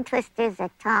 Fun twisters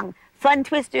at tongue. Fun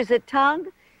twisters at tongue?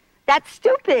 That's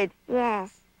stupid.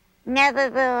 Yes.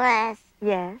 Nevertheless.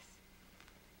 Yes.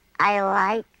 I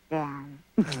like them.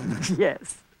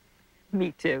 Yes.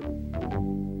 Me too.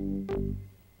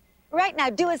 Right now,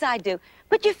 do as I do.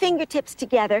 Put your fingertips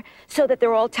together so that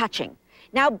they're all touching.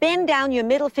 Now bend down your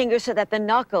middle finger so that the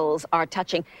knuckles are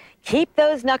touching. Keep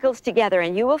those knuckles together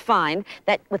and you will find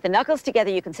that with the knuckles together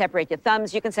you can separate your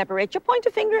thumbs, you can separate your pointer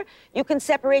finger, you can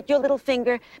separate your little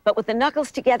finger, but with the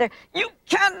knuckles together, you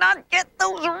cannot get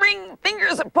those ring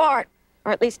fingers apart.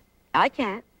 Or at least I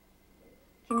can't.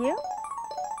 Can you?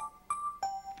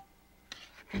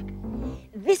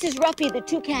 This is Ruffy the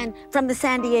toucan from the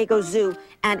San Diego Zoo,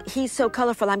 and he's so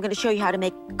colorful. I'm going to show you how to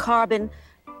make carbon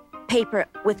paper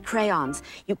with crayons.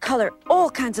 You color all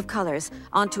kinds of colors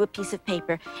onto a piece of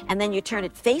paper, and then you turn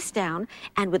it face down,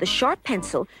 and with a sharp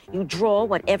pencil, you draw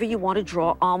whatever you want to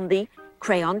draw on the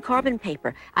crayon carbon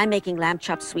paper. I'm making Lamb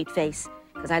Chop's sweet face,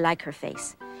 because I like her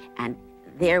face. And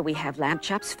there we have Lamb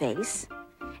Chop's face,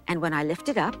 and when I lift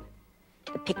it up,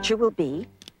 the picture will be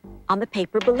on the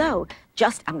paper below.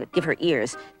 I'm going to give her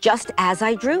ears, just as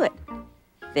I drew it.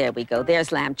 There we go,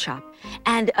 there's Lamb Chop.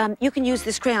 And you can use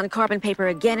this crayon carbon paper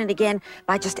again and again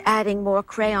by just adding more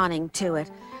crayoning to it.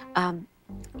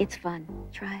 It's fun,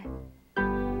 try it.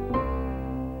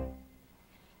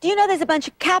 Do you know there's a bunch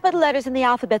of capital letters in the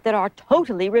alphabet that are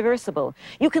totally reversible?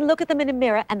 You can look at them in a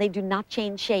mirror and they do not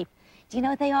change shape. Do you know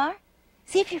what they are?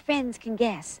 See if your friends can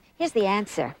guess. Here's the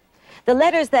answer. The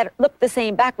letters that look the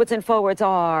same backwards and forwards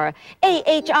are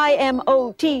A-H-I-M-O-T-U-V-W-X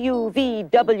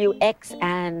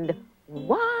and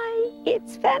Y.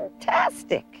 It's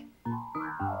fantastic.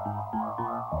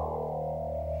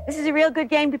 This is a real good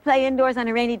game to play indoors on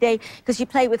a rainy day because you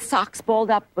play with socks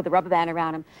balled up with a rubber band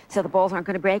around them so the balls aren't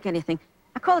going to break anything.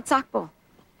 I call it sock ball.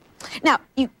 Now,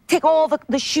 you take all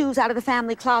the shoes out of the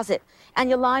family closet and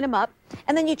you line them up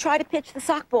and then you try to pitch the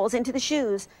sock balls into the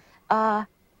shoes.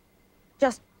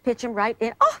 Just pitch them right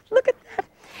in. Oh, look at that.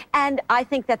 And I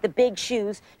think that the big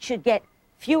shoes should get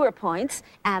fewer points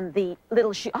and the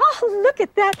little shoes, oh, look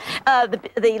at that.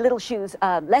 The little shoes,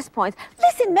 less points.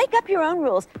 Listen, make up your own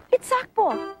rules. It's sock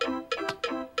ball.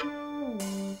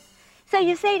 So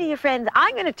you say to your friends,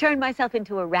 I'm going to turn myself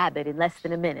into a rabbit in less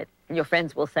than a minute. And your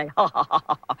friends will say, ha, ha, ha,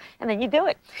 ha. And then you do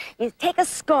it. You take a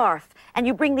scarf and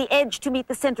you bring the edge to meet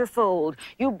the center fold.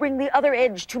 You bring the other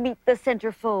edge to meet the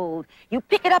center fold. You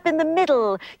pick it up in the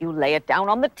middle. You lay it down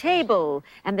on the table.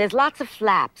 And there's lots of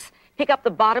flaps. Pick up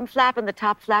the bottom flap and the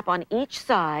top flap on each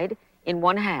side in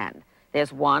one hand.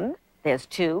 There's one. There's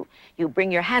two. You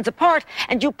bring your hands apart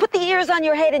and you put the ears on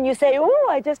your head and you say, oh,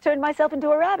 I just turned myself into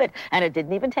a rabbit. And it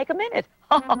didn't even take a minute.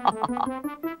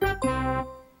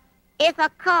 If a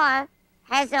car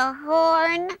has a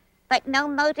horn but no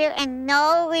motor and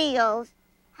no wheels.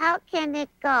 How can it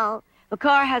go? The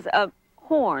car has a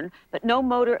horn, but no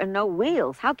motor and no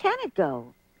wheels. How can it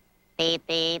go? Beep,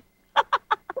 beep.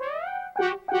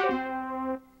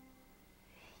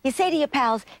 You say to your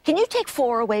pals, can you take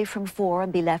 4 away from 4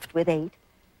 and be left with 8?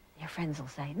 Your friends will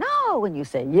say, no, and you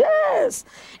say, yes.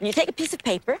 And you take a piece of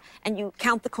paper and you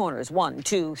count the corners, 1,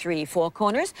 2, 3, 4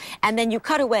 corners, and then you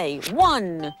cut away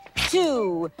 1,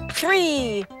 2,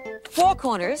 3, 4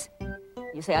 corners.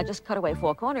 You say, I just cut away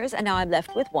 4 corners, and now I'm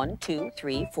left with 1, 2,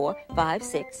 3, 4, 5,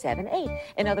 6, 7, 8.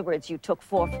 In other words, you took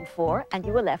 4 from 4, and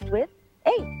you were left with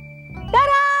 8.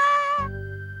 Ta-da!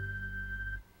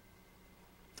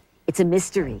 It's a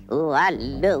mystery. Oh, I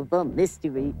love a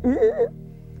mystery.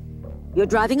 You're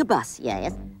driving a bus.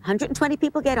 Yes. 120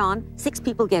 people get on, 6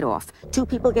 people get off. 2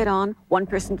 people get on, 1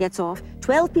 person gets off.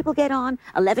 12 people get on,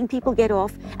 11 people get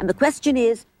off. And the question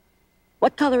is,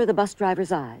 what color are the bus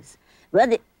driver's eyes? Well,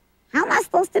 how am I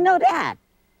supposed to know that?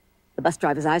 The bus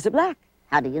driver's eyes are black.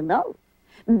 How do you know?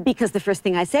 Because the first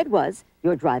thing I said was,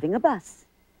 you're driving a bus.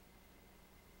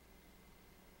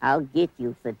 I'll get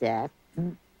you for that.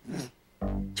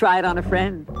 Try it on a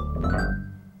friend.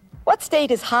 What state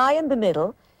is high in the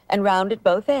middle and round at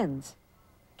both ends?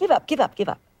 Give up, give up, give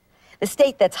up. The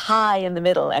state that's high in the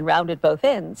middle and round at both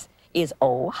ends is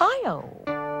Ohio.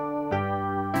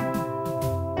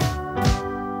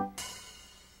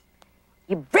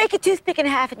 You break a toothpick in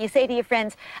half and you say to your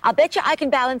friends, I'll bet you I can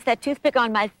balance that toothpick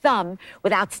on my thumb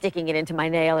without sticking it into my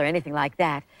nail or anything like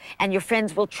that. And your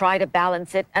friends will try to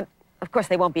balance it, and of course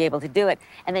they won't be able to do it.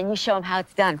 And then you show them how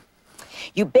it's done.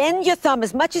 You bend your thumb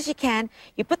as much as you can,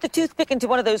 you put the toothpick into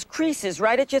one of those creases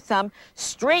right at your thumb,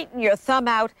 straighten your thumb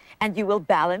out, and you will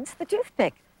balance the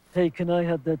toothpick. Hey, can I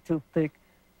have that toothpick?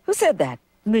 Who said that?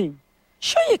 Me.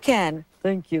 Sure you can.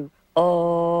 Thank you.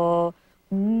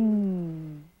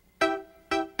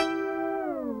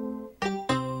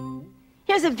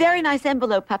 Here's a very nice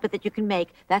envelope puppet that you can make.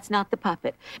 That's not the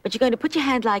puppet. But you're going to put your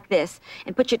hand like this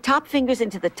and put your top fingers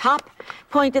into the top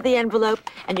point of the envelope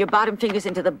and your bottom fingers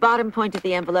into the bottom point of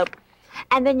the envelope.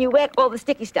 And then you wet all the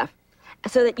sticky stuff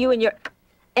so that you and your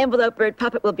envelope bird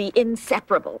puppet will be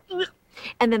inseparable.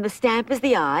 And then the stamp is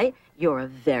the eye. You're a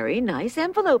very nice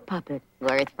envelope puppet.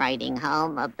 Worth writing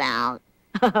home about.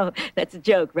 Oh, that's a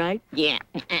joke, right? Yeah.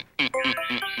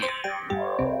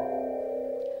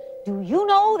 Do you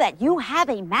know that you have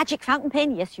a magic fountain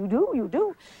pen? Yes, you do, you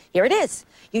do. Here it is.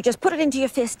 You just put it into your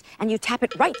fist, and you tap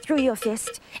it right through your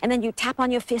fist, and then you tap on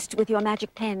your fist with your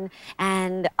magic pen,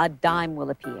 and a dime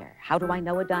will appear. How do I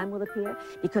know a dime will appear?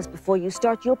 Because before you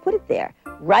start, you'll put it there,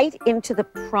 right into the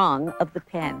prong of the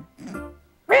pen.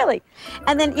 Really?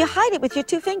 And then you hide it with your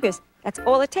 2 fingers. That's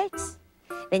all it takes.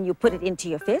 Then you put it into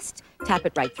your fist, tap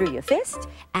it right through your fist,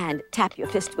 and tap your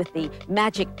fist with the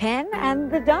magic pen, and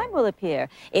the dime will appear.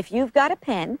 If you've got a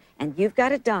pen and you've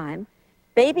got a dime,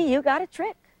 baby, you got a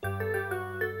trick.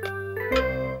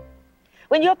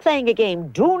 When you're playing a game,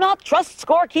 do not trust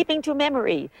scorekeeping to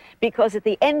memory, because at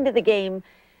the end of the game,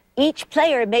 each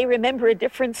player may remember a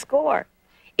different score.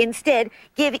 Instead,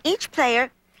 give each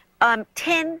player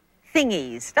 10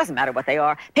 thingies. Doesn't matter what they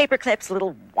are. Paper clips,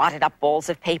 little wadded up balls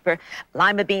of paper,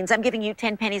 lima beans. I'm giving you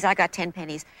 10 pennies. I got 10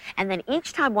 pennies. And then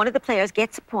each time one of the players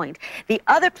gets a point, the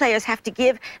other players have to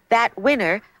give that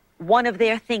winner one of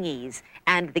their thingies.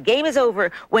 And the game is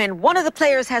over when one of the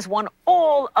players has won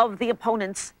all of the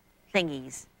opponent's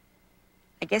thingies.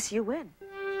 I guess you win.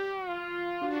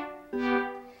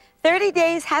 30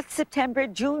 days hath September,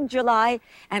 June, July,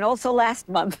 and also last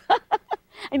month.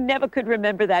 I never could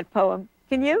remember that poem.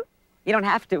 Can you? You don't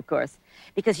have to, of course,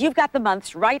 because you've got the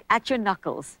months right at your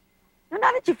knuckles. No,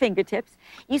 not at your fingertips.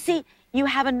 You see, you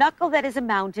have a knuckle that is a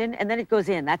mountain, and then it goes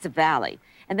in. That's a valley.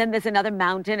 And then there's another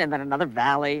mountain, and then another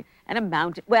valley, and a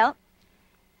mountain. Well,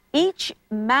 each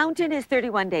mountain is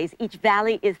 31 days. Each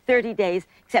valley is 30 days,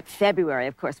 except February,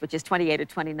 of course, which is 28 or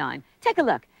 29. Take a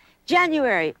look.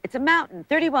 January, it's a mountain,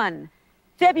 31.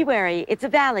 February, it's a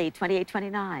valley, 28,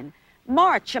 29.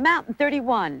 March, a mountain,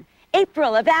 31.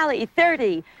 April, a valley,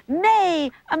 30.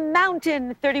 May, a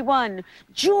mountain, 31.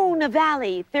 June, a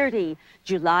valley, 30.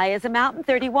 July is a mountain,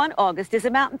 31. August is a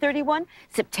mountain, 31.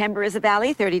 September is a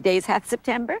valley, 30 days hath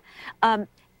September.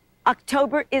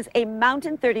 October is a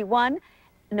mountain, 31.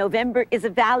 November is a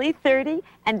valley, 30.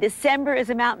 And December is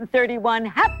a mountain, 31.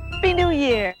 Happy New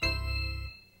Year!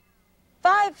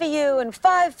 5 for you and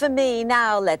 5 for me.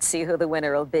 Now let's see who the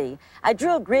winner will be. I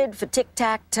drew a grid for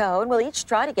tic-tac-toe, and we'll each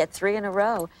try to get 3 in a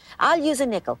row. I'll use a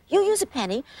nickel. You use a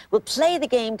penny. We'll play the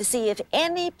game to see if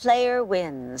any player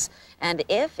wins. And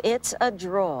if it's a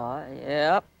draw,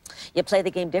 yep, You play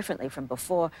the game differently from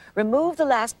before. Remove the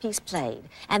last piece played,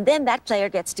 and then that player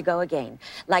gets to go again.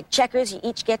 Like checkers, you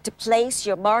each get to place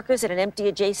your markers in an empty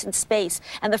adjacent space,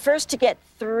 and the first to get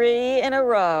 3 in a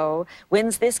row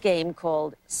wins this game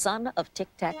called Son of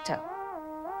Tic-Tac-Toe.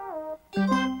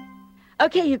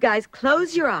 Okay, you guys,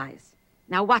 close your eyes.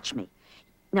 Now watch me.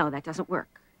 No, that doesn't work.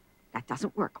 That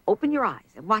doesn't work. Open your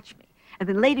eyes and watch me. And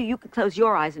then later you can close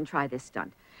your eyes and try this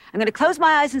stunt. I'm going to close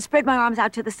my eyes and spread my arms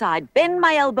out to the side, bend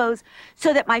my elbows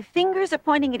so that my fingers are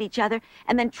pointing at each other,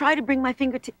 and then try to bring my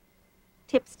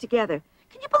fingertips together.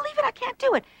 Can you believe it? I can't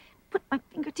do it. Put my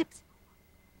fingertips...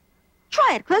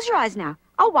 Try it. Close your eyes now.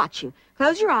 I'll watch you.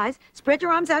 Close your eyes, spread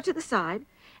your arms out to the side,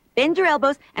 bend your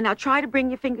elbows, and now try to bring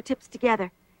your fingertips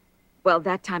together. Well,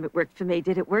 that time it worked for me.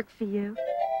 Did it work for you?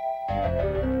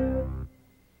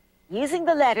 Using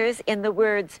the letters in the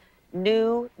words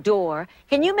new door,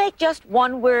 can you make just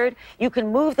one word? You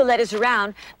can move the letters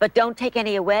around, but don't take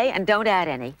any away and don't add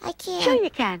any. I can. Sure you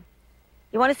can.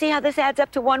 You want to see how this adds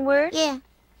up to one word? Yeah.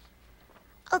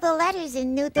 Oh, the letters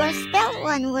in new door spell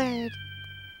one word.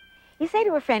 You say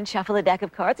to a friend, shuffle a deck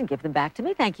of cards and give them back to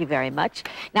me. Thank you very much.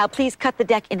 Now, please cut the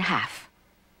deck in half.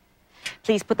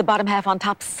 Please put the bottom half on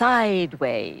top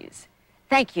sideways.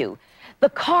 Thank you. The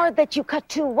card that you cut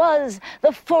to was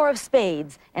the 4 of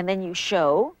spades. And then you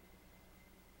show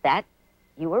that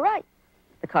you were right.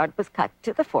 The card was cut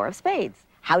to the 4 of spades.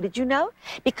 How did you know?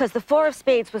 Because the 4 of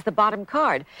spades was the bottom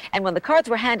card. And when the cards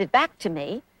were handed back to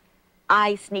me,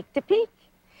 I sneaked a peek.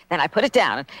 Then I put it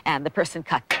down, and the person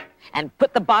cut and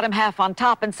put the bottom half on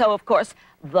top. And so, of course,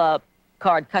 the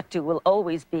card cut to will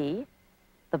always be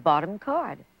the bottom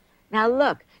card. Now,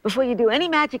 look, before you do any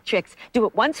magic tricks, do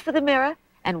it once for the mirror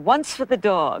and once for the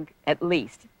dog, at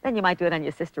least. Then you might do it on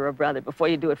your sister or brother before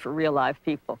you do it for real live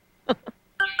people.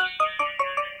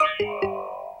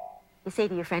 You say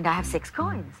to your friend, I have 6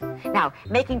 coins. Now,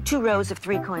 making 2 rows of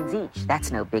 3 coins each,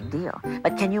 that's no big deal.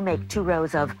 But can you make 2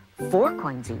 rows of 4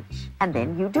 coins each? And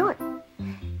then you do it.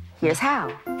 Here's how.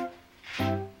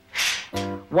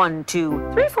 1,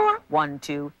 2, 3, 4. 1,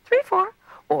 2, 3, 4.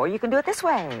 Or you can do it this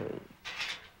way.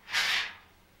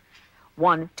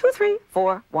 1, 2, 3,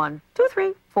 4. 1, 2,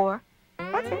 3, 4.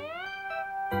 That's it.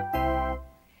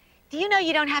 Do you know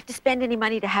you don't have to spend any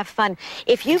money to have fun?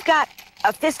 If you've got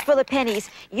a fistful of pennies,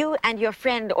 you and your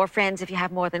friend or friends, if you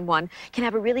have more than one, can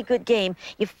have a really good game.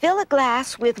 You fill a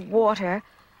glass with water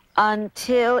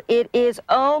until it is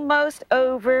almost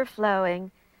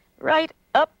overflowing, right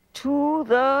up to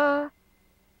the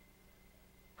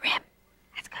rim.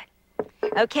 That's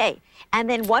good. Okay, and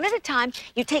then one at a time,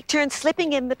 you take turns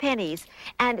slipping in the pennies,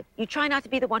 and you try not to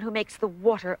be the one who makes the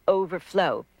water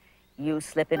overflow. You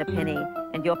slip in a penny,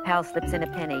 and your pal slips in a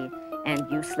penny, and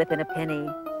you slip in a penny.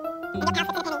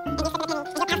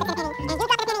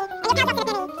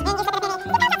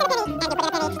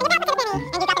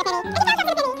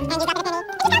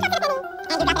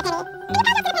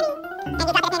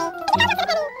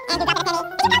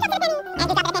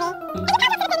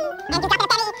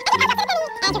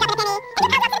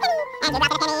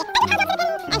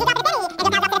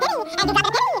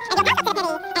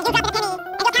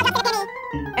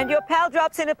 And your pal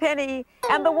drops in a penny,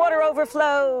 and the water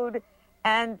overflowed.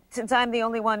 And since I'm the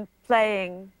only one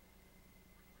playing,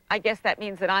 I guess that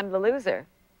means that I'm the loser.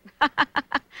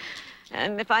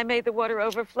 And if I made the water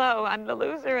overflow, I'm the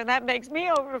loser, and that makes me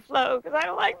overflow, because I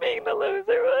don't like being the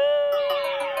loser.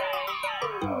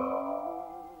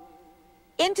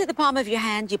 Into the palm of your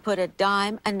hand, you put a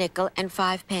dime, a nickel, and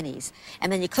 5 pennies.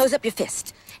 And then you close up your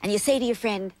fist, and you say to your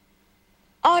friend,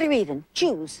 odd or even,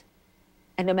 choose.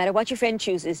 And no matter what your friend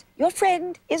chooses, your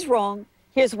friend is wrong.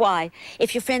 Here's why.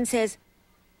 If your friend says,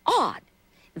 odd,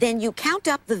 then you count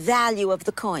up the value of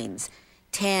the coins.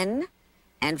 10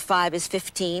 and 5 is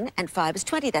 15 and 5 is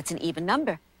 20. That's an even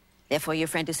number. Therefore, your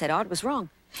friend who said odd was wrong.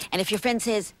 And if your friend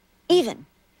says even,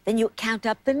 then you count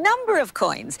up the number of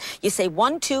coins. You say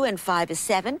 1, 2, and 5 is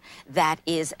 7. That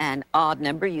is an odd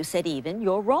number. You said even.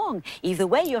 You're wrong. Either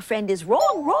way, your friend is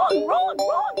wrong, wrong, wrong,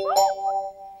 wrong,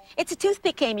 wrong. It's a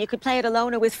toothpick game. You could play it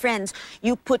alone or with friends.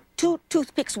 You put 2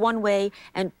 toothpicks one way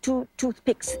and 2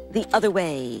 toothpicks the other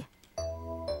way.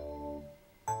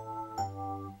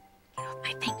 Get off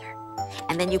my finger.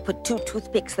 And then you put 2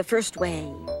 toothpicks the first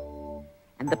way.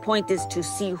 And the point is to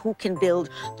see who can build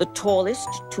the tallest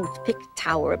toothpick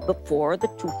tower before the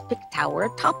toothpick tower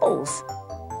topples.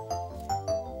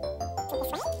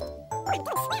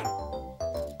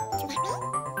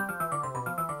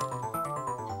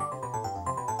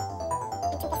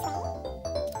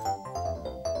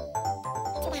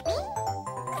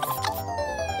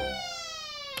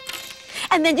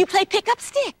 And then you play pick up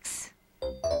sticks.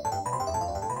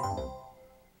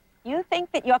 You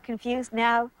think that you're confused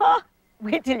now? Huh?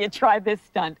 Wait till you try this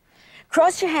stunt.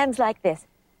 Cross your hands like this.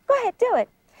 Go ahead, do it.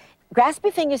 Grasp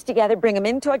your fingers together, bring them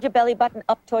in toward your belly button,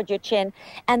 up toward your chin,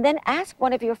 and then ask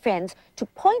one of your friends to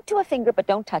point to a finger, but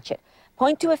don't touch it.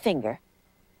 Point to a finger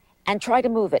and try to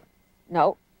move it.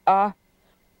 No,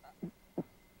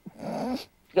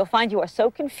 you'll find you are so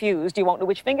confused you won't know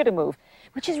which finger to move,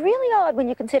 which is really odd when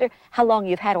you consider how long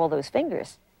you've had all those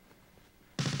fingers.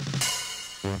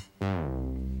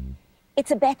 It's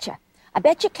a betcha. I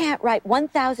bet you can't write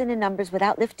 1,000 in numbers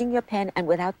without lifting your pen and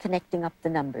without connecting up the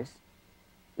numbers.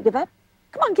 You give up?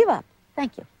 Come on, give up.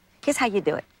 Thank you. Here's how you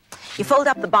do it. You fold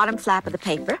up the bottom flap of the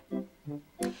paper.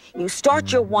 You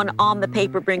start your one on the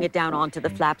paper, bring it down onto the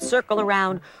flap, circle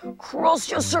around,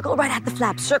 cross your circle right at the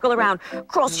flap, circle around,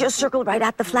 cross your circle right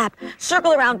at the flap,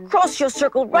 circle around, cross your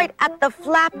circle right at the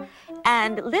flap,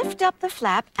 and lift up the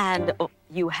flap, and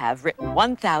you have written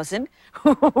 1,000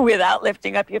 without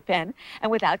lifting up your pen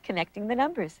and without connecting the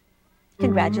numbers.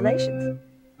 Congratulations.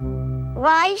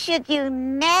 Why should you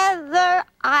never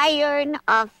iron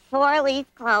a four-leaf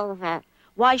clover?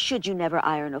 Why should you never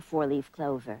iron a four-leaf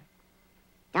clover?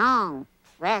 Don't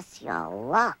press your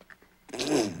luck.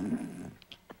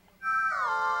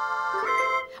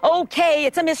 Okay,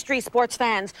 it's a mystery, sports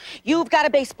fans. You've got a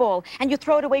baseball, and you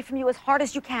throw it away from you as hard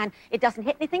as you can. It doesn't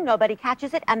hit anything, nobody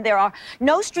catches it, and there are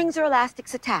no strings or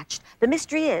elastics attached. The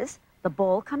mystery is the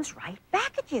ball comes right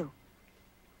back at you.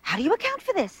 How do you account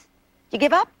for this? You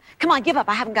give up? Come on, give up.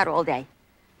 I haven't got all day.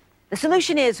 The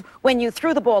solution is when you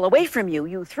threw the ball away from you,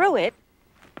 you threw it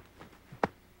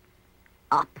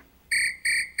up.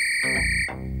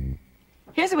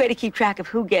 Here's a way to keep track of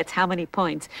who gets how many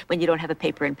points when you don't have a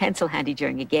paper and pencil handy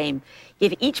during a game.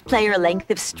 Give each player a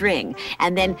length of string,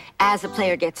 and then as a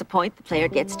player gets a point, the player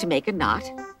gets to make a knot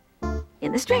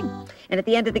in the string. And at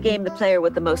the end of the game, the player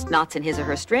with the most knots in his or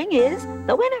her string is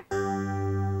the winner.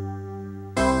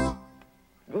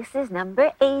 This is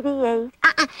number 88.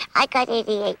 I got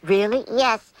 88. Really?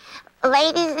 Yes.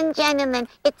 Ladies and gentlemen,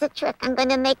 it's a trick. I'm going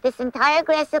to make this entire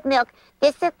glass of milk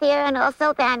disappear and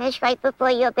also vanish right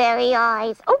before your very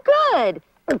eyes. Oh, good.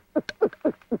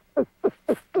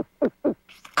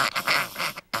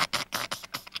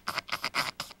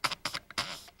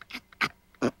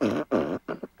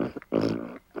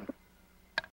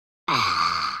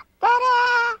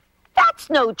 Ta-da! That's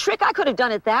no trick. I could have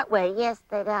done it that way. Yes,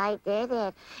 but I did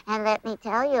it. And let me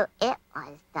tell you, it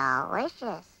was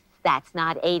delicious. That's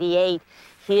not 88.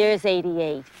 Here's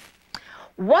 88.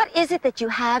 What is it that you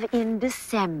have in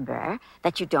December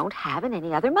that you don't have in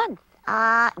any other month?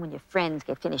 When your friends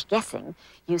get finished guessing,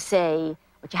 you say,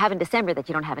 what you have in December that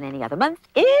you don't have in any other month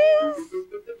is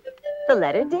the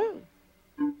letter D.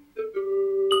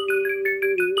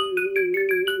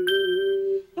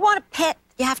 You want a pet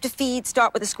you have to feed,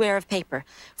 start with a square of paper.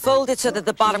 Fold it so that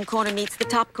the bottom corner meets the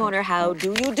top corner. How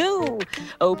do you do?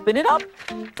 Open it up.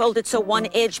 Fold it so one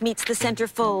edge meets the center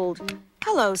fold.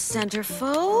 Hello, center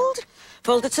fold.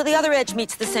 Fold it so the other edge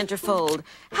meets the center fold.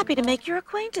 Happy to make your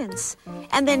acquaintance.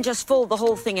 And then just fold the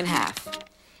whole thing in half.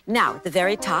 Now, at the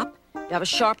very top, you have a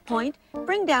sharp point.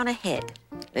 Bring down a head.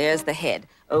 There's the head.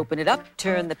 Open it up,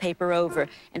 turn the paper over,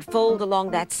 and fold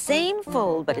along that same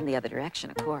fold, but in the other direction,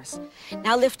 of course.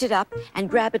 Now lift it up and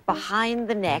grab it behind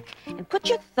the neck and put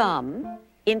your thumb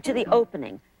into the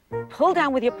opening. Pull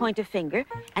down with your pointer finger,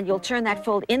 and you'll turn that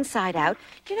fold inside out.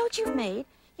 You know what you've made?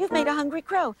 You've made a hungry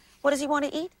crow. What does he want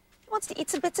to eat? He wants to eat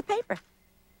some bits of paper.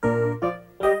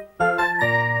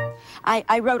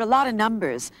 I wrote a lot of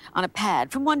numbers on a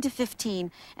pad from 1 to 15,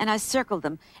 and I circled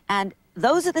them. And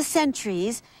those are the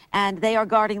sentries, and they are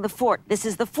guarding the fort. This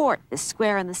is the fort, this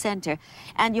square in the center.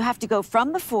 And you have to go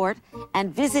from the fort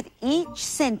and visit each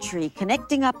sentry,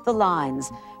 connecting up the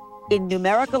lines in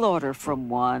numerical order from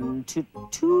 1 to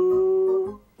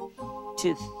 2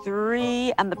 to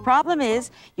 3. And the problem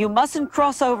is, you mustn't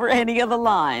cross over any of the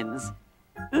lines.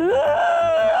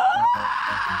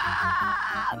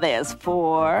 There's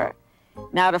 4.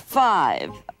 Now to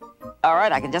 5. All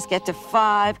right, I can just get to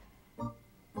 5.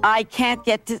 I can't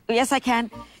get to, yes, I can,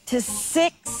 to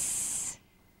 6.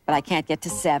 But I can't get to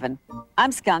 7.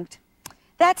 I'm skunked.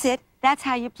 That's it. That's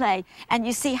how you play. And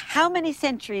you see how many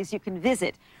centuries you can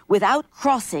visit without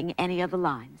crossing any of the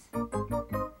lines.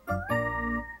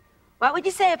 What would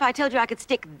you say if I told you I could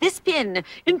stick this pin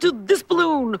into this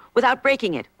balloon without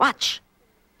breaking it? Watch.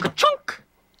 Ka-chunk!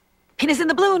 Pin is in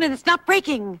the balloon and it's not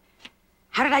breaking.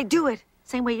 How did I do it?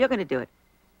 Same way you're going to do it.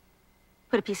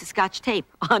 Put a piece of Scotch tape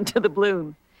onto the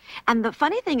balloon. And the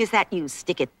funny thing is that you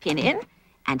stick a pin in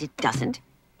and it doesn't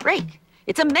break.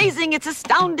 It's amazing, it's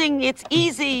astounding, it's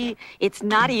easy, it's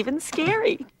not even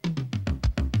scary.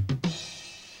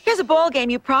 Here's a ball game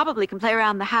you probably can play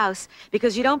around the house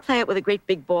because you don't play it with a great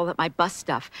big ball that might bust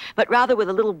stuff, but rather with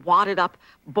a little wadded up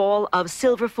ball of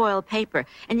silver foil paper,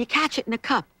 and you catch it in a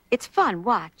cup. It's fun.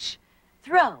 Watch.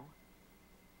 Throw.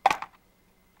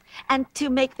 And to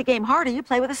make the game harder, you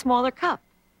play with a smaller cup.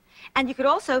 And you could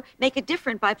also make it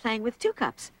different by playing with 2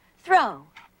 cups. Throw.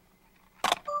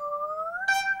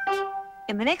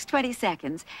 In the next 20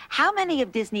 seconds, how many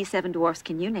of Disney's 7 dwarfs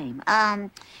can you name?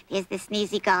 There's the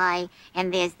sneezy guy,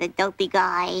 and there's the dopey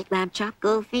guy. Lamb Chop?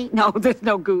 Goofy? No, there's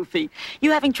no Goofy.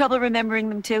 You having trouble remembering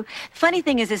them, too? Funny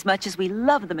thing is, as much as we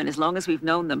love them and as long as we've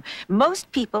known them, most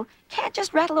people can't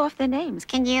just rattle off their names.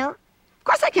 Can you? Of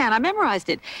course I can. I memorized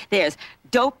it. There's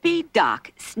Dopey,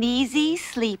 Doc, Sneezy,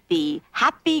 Sleepy,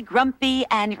 Happy, Grumpy,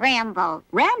 and... Rambo.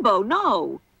 Rambo?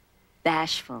 No.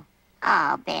 Bashful.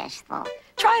 Oh, bashful.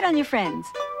 Try it on your friends.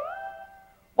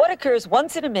 What occurs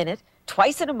once in a minute,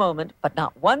 twice in a moment, but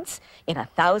not once in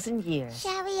 1,000 years?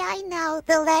 Shari, I know.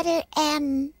 The letter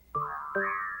M.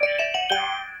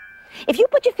 If you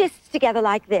put your fists together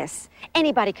like this,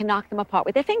 anybody can knock them apart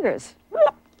with their fingers.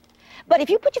 But if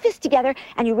you put your fists together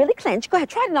and you really clench, go ahead,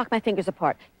 try to knock my fingers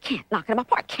apart. Can't knock them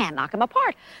apart, can't knock them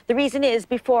apart. The reason is,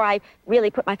 before I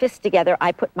really put my fists together,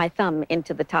 I put my thumb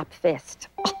into the top fist.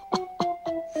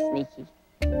 Sneaky.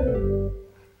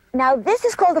 Now, this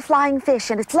is called a flying fish,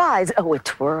 and it flies. Oh, it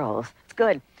twirls. It's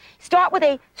good. Start with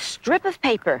a strip of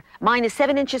paper. Mine is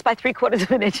 7 inches by 3/4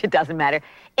 of an inch. It doesn't matter.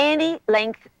 Any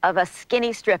length of a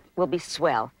skinny strip will be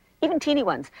swell, even teeny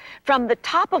ones. From the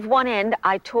top of one end,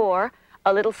 I tore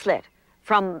a little slit.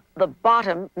 From the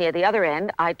bottom, near the other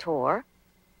end, I tore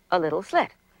a little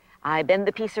slit. I bend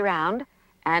the piece around,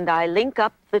 and I link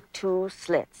up the 2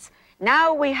 slits.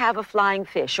 Now we have a flying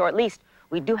fish, or at least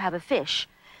we do have a fish.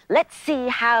 Let's see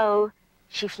how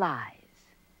she flies.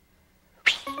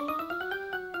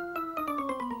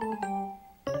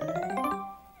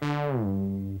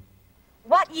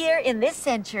 What year in this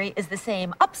century is the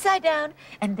same upside down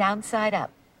and downside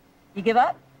up? You give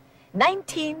up?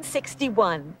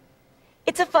 1961.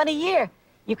 It's a funny year.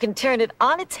 You can turn it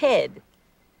on its head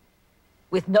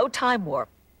with no time warp.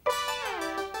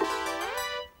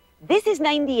 This is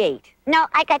 98. No,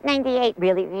 I got 98.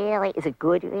 Really, really? Is it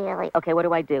good? Really. Okay, what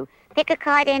do I do? Pick a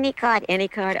card, any card. Any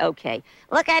card? Okay.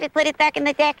 Look at it, put it back in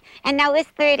the deck, and now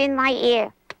whisper it in my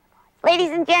ear.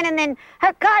 Ladies and gentlemen,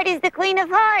 her card is the Queen of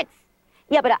Hearts.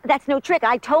 Yeah, but that's no trick.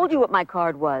 I told you what my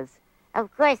card was.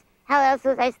 Of course. How else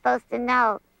was I supposed to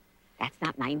know? That's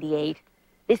not 98.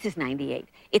 This is 98.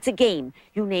 It's a game.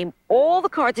 You name all the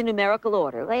cards in numerical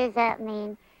order. What does that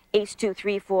mean? Ace, 2,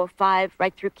 3, 4, 5,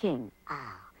 right through king.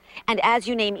 Oh. And as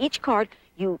you name each card,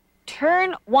 you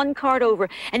turn one card over,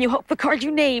 and you hope the card you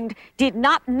named did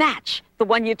not match the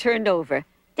one you turned over.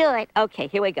 Do it. Okay,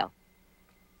 here we go.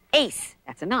 Ace.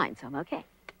 That's a 9, so I'm okay.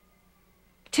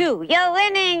 2. You're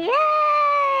winning.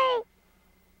 Yay!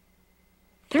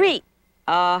 3.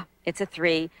 It's a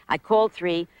 3. I called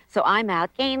 3, so I'm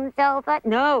out. Game's over.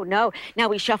 No. Now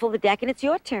we shuffle the deck, and it's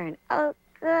your turn. Oh,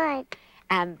 good.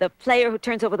 And the player who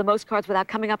turns over the most cards without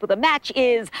coming up with a match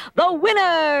is the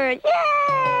winner!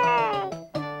 Yay!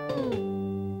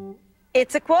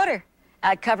 It's a quarter.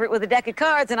 I cover it with a deck of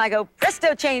cards, and I go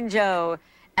presto changeo.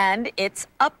 And it's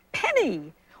a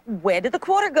penny. Where did the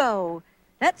quarter go?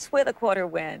 That's where the quarter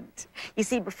went. You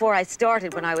see, before I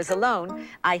started, when I was alone,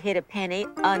 I hid a penny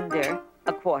under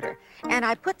a quarter. And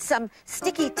I put some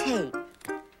sticky tape,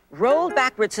 rolled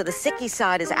backwards so the sticky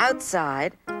side is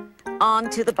outside,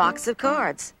 onto the box of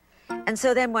cards. And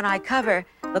so then when I cover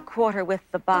the quarter with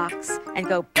the box and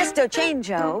go presto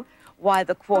changeo, why,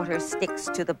 the quarter sticks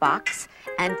to the box,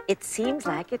 and it seems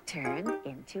like it turned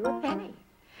into a penny.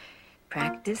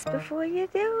 Practice before you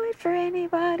do it for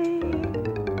anybody.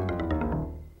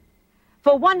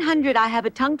 For 100, I have a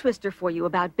tongue twister for you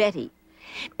about Betty.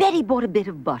 Betty bought a bit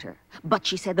of butter, but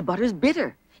she said the butter's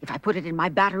bitter. If I put it in my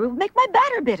batter, it will make my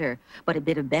batter bitter. But a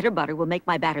bit of better butter will make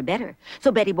my batter better.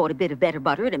 So Betty bought a bit of better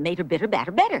butter, and it made her bitter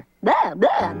batter better. Blah,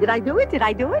 blah. Did I do it? Did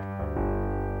I do it?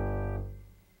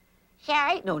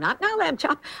 Shari? No, not now, Lamb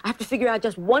Chop. I have to figure out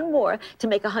just one more to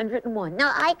make 101.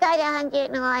 No, I got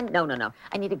 101. No.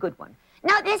 I need a good one.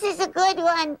 No, this is a good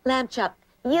one. Lamb Chop.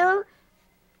 You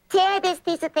tear this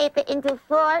piece of paper into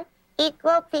 4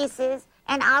 equal pieces,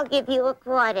 and I'll give you a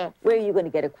quarter. Where are you going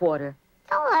to get a quarter?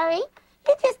 Don't worry.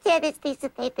 You just tear this piece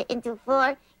of paper into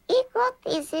 4 equal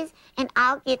pieces, and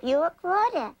I'll give you a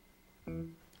quarter.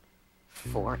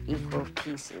 4 equal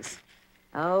pieces.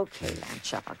 Okay, Lamb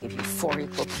Chop, I'll give you 4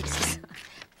 equal pieces.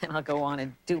 Then I'll go on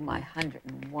and do my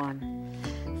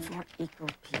 101. 4 equal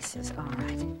pieces. All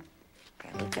right.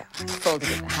 There we go. I folded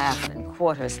it in half and in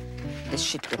quarters. This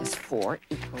should give us 4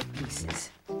 equal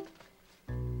pieces.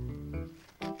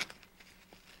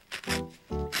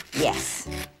 Yes.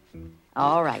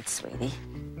 All right, sweetie.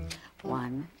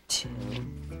 1, 2,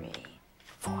 3,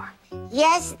 4.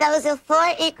 Yes, those are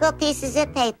 4 equal pieces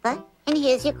of paper. And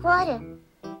here's your quarter.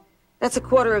 That's a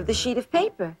quarter of the sheet of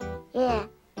paper. Yeah.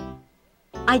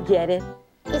 I get it.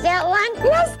 Is that one?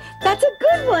 Yes, that's a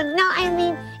good one. No, I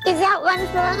mean, is that one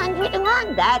for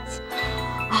 101? That's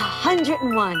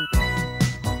 101.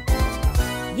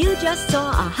 You just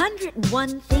saw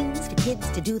 101 things for kids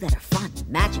to do that are fun.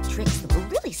 Magic tricks that were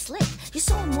really slick. You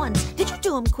saw them once. Did you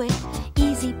do them quick?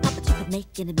 Easy puppets you could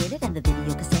make in a minute, and the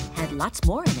video cassette had lots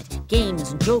more in it.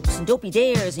 Games and jokes and dopey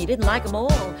dares, and you didn't like them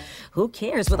all. Who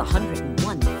cares with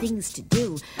 101 things to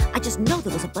do? I just know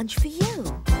there was a bunch for you.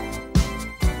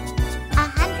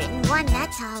 101,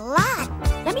 that's a lot.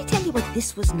 Let me tell you what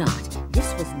this was not.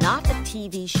 This was not a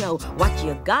TV show. What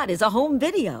you got is a home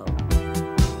video.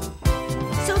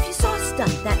 So if you saw a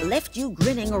stunt that left you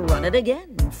grinning, run it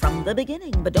again from the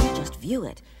beginning. But don't just view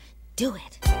it. Do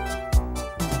it.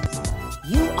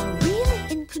 You are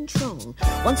really in control.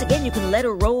 Once again, you can let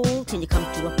her roll till you come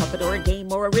to a puppet or a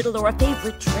game or a riddle or a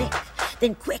favorite trick.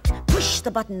 Then quick, push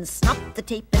the button, stop the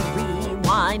tape and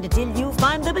rewind until you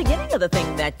find the beginning of the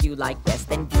thing that you like best.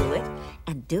 Then view it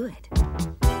and do it.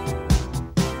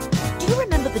 Do you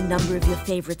remember the number of your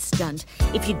favorite stunt?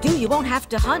 If you do, you won't have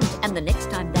to hunt. And the next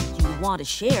time that you want to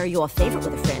share your favorite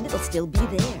with a friend, it'll still be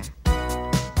there.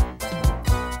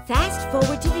 Fast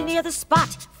forward till you're near the spot.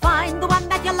 Find the one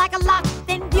that you like a lot.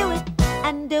 Then view it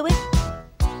and do it.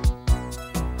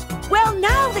 Well,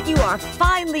 now that you are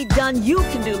finally done, you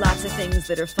can do lots of things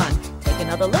that are fun. Take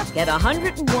another look at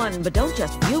 101, but don't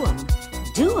just view them.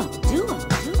 Do them, do them,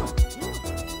 do them, do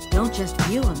them. Don't just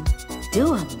view them.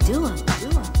 Do them, do them, do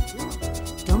them.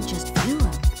 Don't just view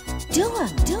them. Do them,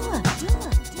 do them, do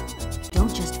them.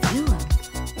 Don't just view them.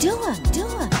 Do them, do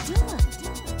them, do them.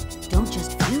 Don't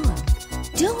just view them.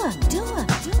 Do them, do them,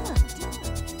 do them.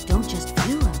 Don't just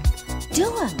view them. Do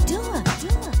them, do them, do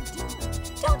them.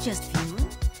 Don't just view them.